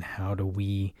and how do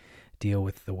we deal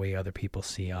with the way other people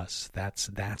see us, that's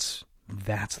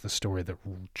the story that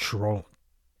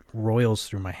roils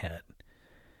through my head,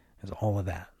 is all of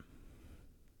that.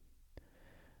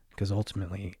 Because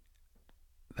ultimately,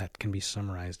 that can be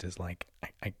summarized as like,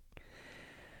 I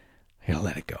gotta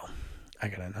let it go. I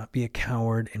gotta not be a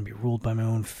coward and be ruled by my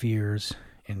own fears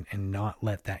and not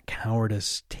let that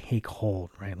cowardice take hold,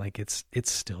 right? Like it's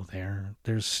still there.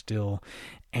 There's still,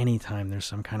 anytime there's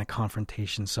some kind of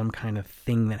confrontation, some kind of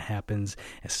thing that happens,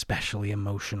 especially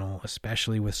emotional,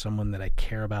 especially with someone that I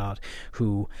care about,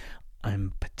 who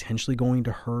I'm potentially going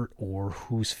to hurt, or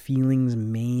whose feelings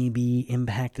may be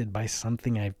impacted by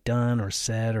something I've done or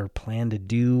said or planned to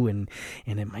do, and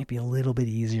it might be a little bit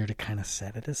easier to kind of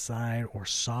set it aside or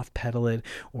soft pedal it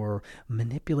or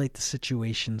manipulate the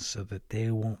situation so that they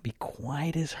won't be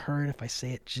quite as hurt if I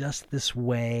say it just this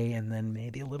way, and then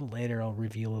maybe a little later I'll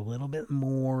reveal a little bit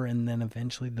more, and then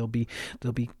eventually they'll be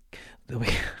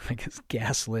I guess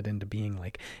gaslit into being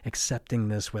like accepting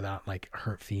this without like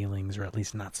hurt feelings, or at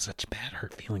least not such bad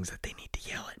hurt feelings that they need to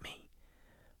yell at me.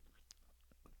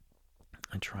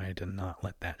 I try to not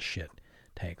let that shit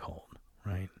take hold,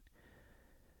 right?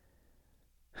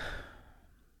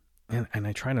 And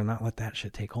I try to not let that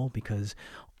shit take hold because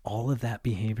all of that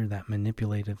behavior, that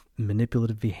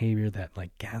manipulative behavior, that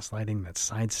like gaslighting, that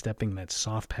sidestepping, that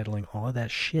soft pedaling, all of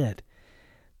that shit,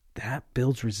 that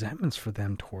builds resentments for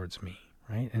them towards me,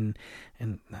 right? And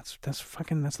that's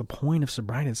the point of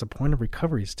sobriety. It's the point of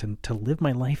recovery, is to live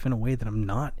my life in a way that I'm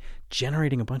not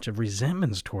generating a bunch of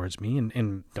resentments towards me,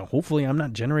 and hopefully I'm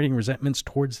not generating resentments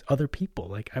towards other people.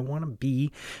 Like, I want to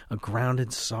be a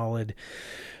grounded, solid,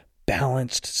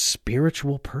 balanced,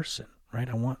 spiritual person, right?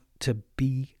 I want to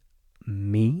be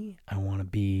me. I want to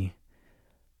be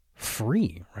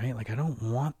free, right? Like, I don't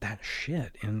want that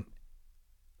shit. And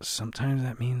sometimes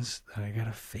that means that I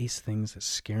gotta face things that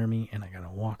scare me, and I gotta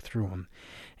walk through them.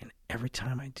 And every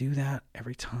time I do that,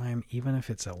 even if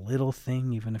it's a little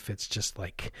thing, even if it's just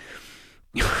like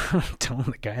telling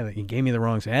the guy that you gave me the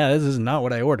wrong, this is not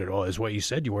what I ordered. Oh, it's what you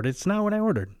said you ordered. It's not what I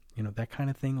ordered. You know, that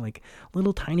kind of thing. Like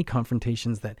little tiny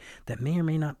confrontations that may or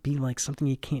may not be like something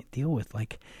you can't deal with.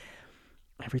 Like,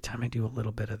 every time I do a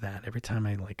little bit of that, every time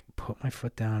I like put my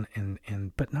foot down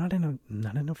but not in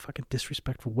a fucking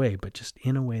disrespectful way, but just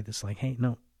in a way that's like, hey,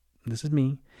 no, this is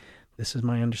me. This is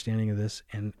my understanding of this,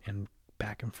 and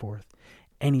back and forth.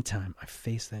 Anytime I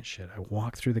face that shit, I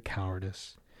walk through the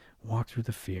cowardice, walk through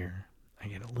the fear. I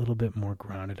get a little bit more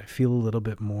grounded. I feel a little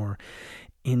bit more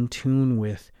in tune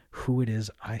with who it is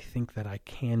I think that I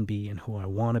can be and who I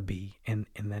want to be. And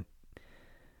that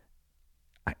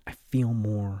I feel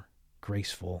more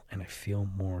graceful, and I feel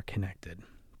more connected,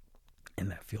 and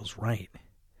that feels right.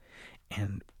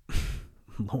 And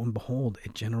lo and behold,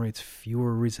 it generates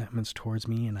fewer resentments towards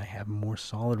me, and I have more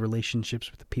solid relationships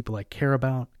with the people I care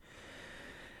about.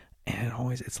 And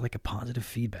it's like a positive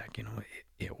feedback, you know.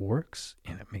 It works,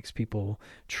 and it makes people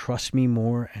trust me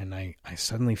more, and I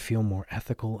suddenly feel more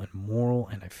ethical and moral,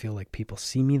 and I feel like people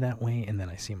see me that way, and then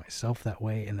I see myself that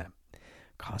way, and that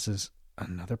causes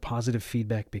another positive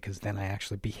feedback, because then I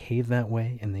actually behave that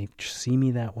way and they see me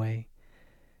that way.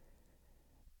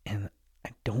 And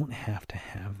I don't have to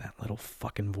have that little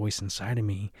fucking voice inside of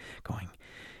me going,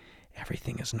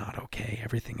 everything is not okay.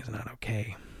 Everything is not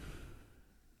okay.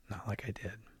 Not like I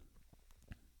did.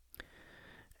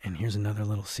 And here's another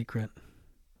little secret.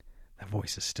 That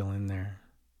voice is still in there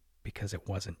because it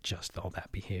wasn't just all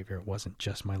that behavior. It wasn't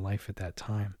just my life at that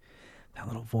time. That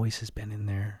little voice has been in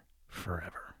there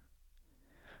forever.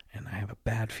 And I have a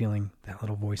bad feeling that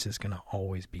little voice is going to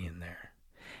always be in there.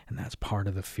 And that's part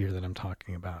of the fear that I'm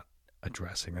talking about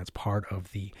addressing. That's part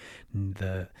of the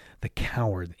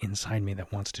coward inside me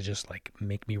that wants to just like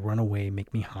make me run away,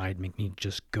 make me hide, make me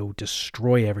just go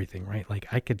destroy everything, right? Like,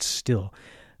 I could still,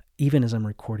 even as I'm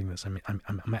recording this, I'm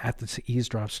at the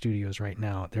Eavesdrop Studios right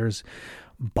now. There's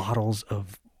bottles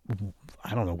of,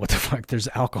 I don't know what the fuck, there's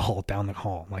alcohol down the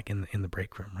hall, like in the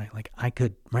break room, right? Like, I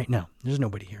could, right now, there's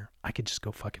nobody here, I could just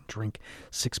go fucking drink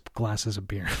 6 glasses of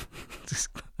beer.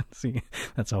 See,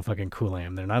 that's how fucking cool I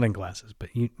am. They're not in glasses,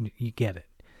 but you get it.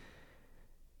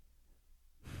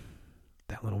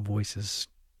 That little voice is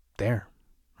there,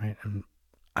 right? And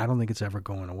I don't think it's ever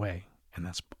going away. And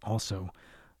that's also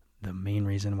the main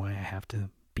reason why I have to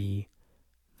be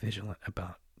vigilant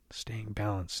about staying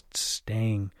balanced,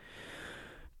 staying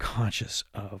conscious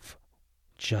of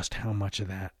just how much of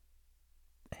that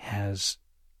has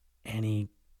any,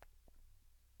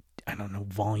 I don't know,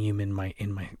 volume in my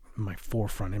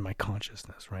forefront, in my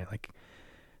consciousness, right? Like,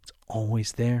 it's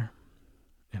always there,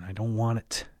 and I don't want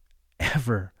it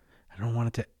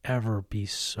to ever be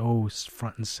so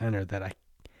front and center that I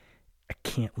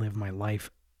can't live my life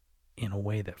in a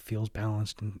way that feels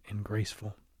balanced and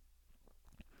graceful.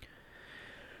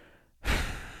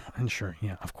 And sure,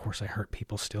 yeah, of course I hurt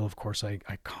people still. Of course I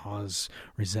cause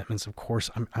resentments. Of course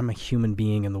I'm a human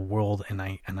being in the world, and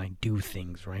I do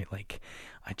things, right? Like,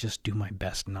 I just do my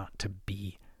best not to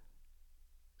be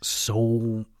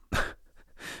so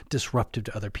disruptive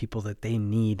to other people that they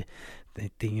need,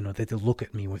 that they look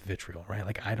at me with vitriol, right?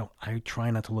 Like, I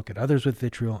try not to look at others with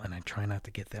vitriol, and I try not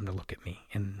to get them to look at me,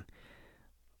 and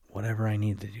whatever I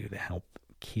need to do to help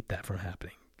keep that from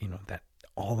happening, that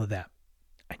all of that,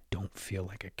 I don't feel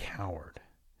like a coward.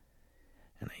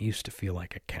 And I used to feel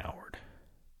like a coward.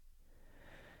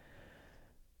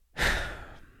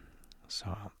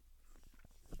 So,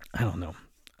 I don't know.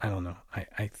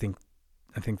 I think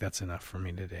that's enough for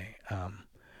me today.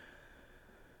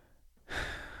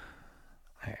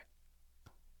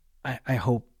 I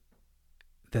hope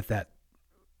that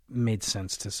made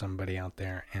sense to somebody out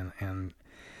there, and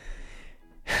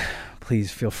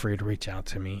please feel free to reach out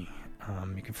to me.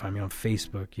 You can find me on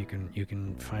Facebook. You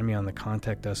can find me on the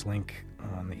Contact Us link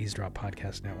on the Eavesdrop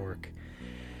Podcast Network.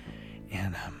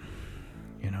 And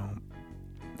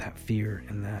that fear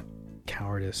and that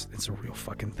cowardice, it's a real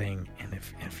fucking thing. And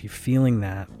if you're feeling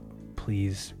that,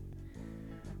 please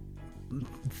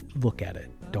look at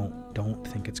it. Don't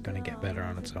think it's going to get better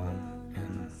on its own.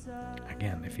 And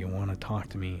again, if you want to talk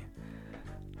to me,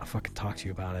 I'll fucking talk to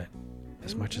you about it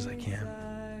as much as I can.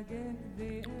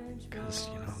 Because,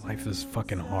 life is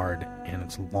fucking hard, and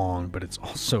it's long, but it's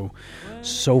also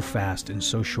so fast and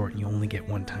so short, and you only get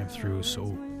one time through.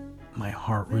 So my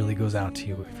heart really goes out to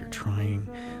you if you're trying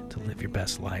to live your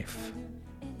best life,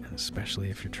 and especially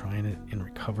if you're trying it in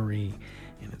recovery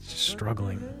and it's just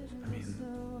struggling. I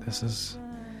mean, this is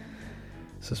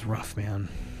rough, man.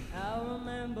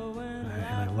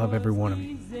 And I love every one of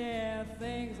you.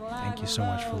 Thank you so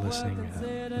much for listening.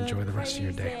 Enjoy the rest of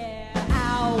your day.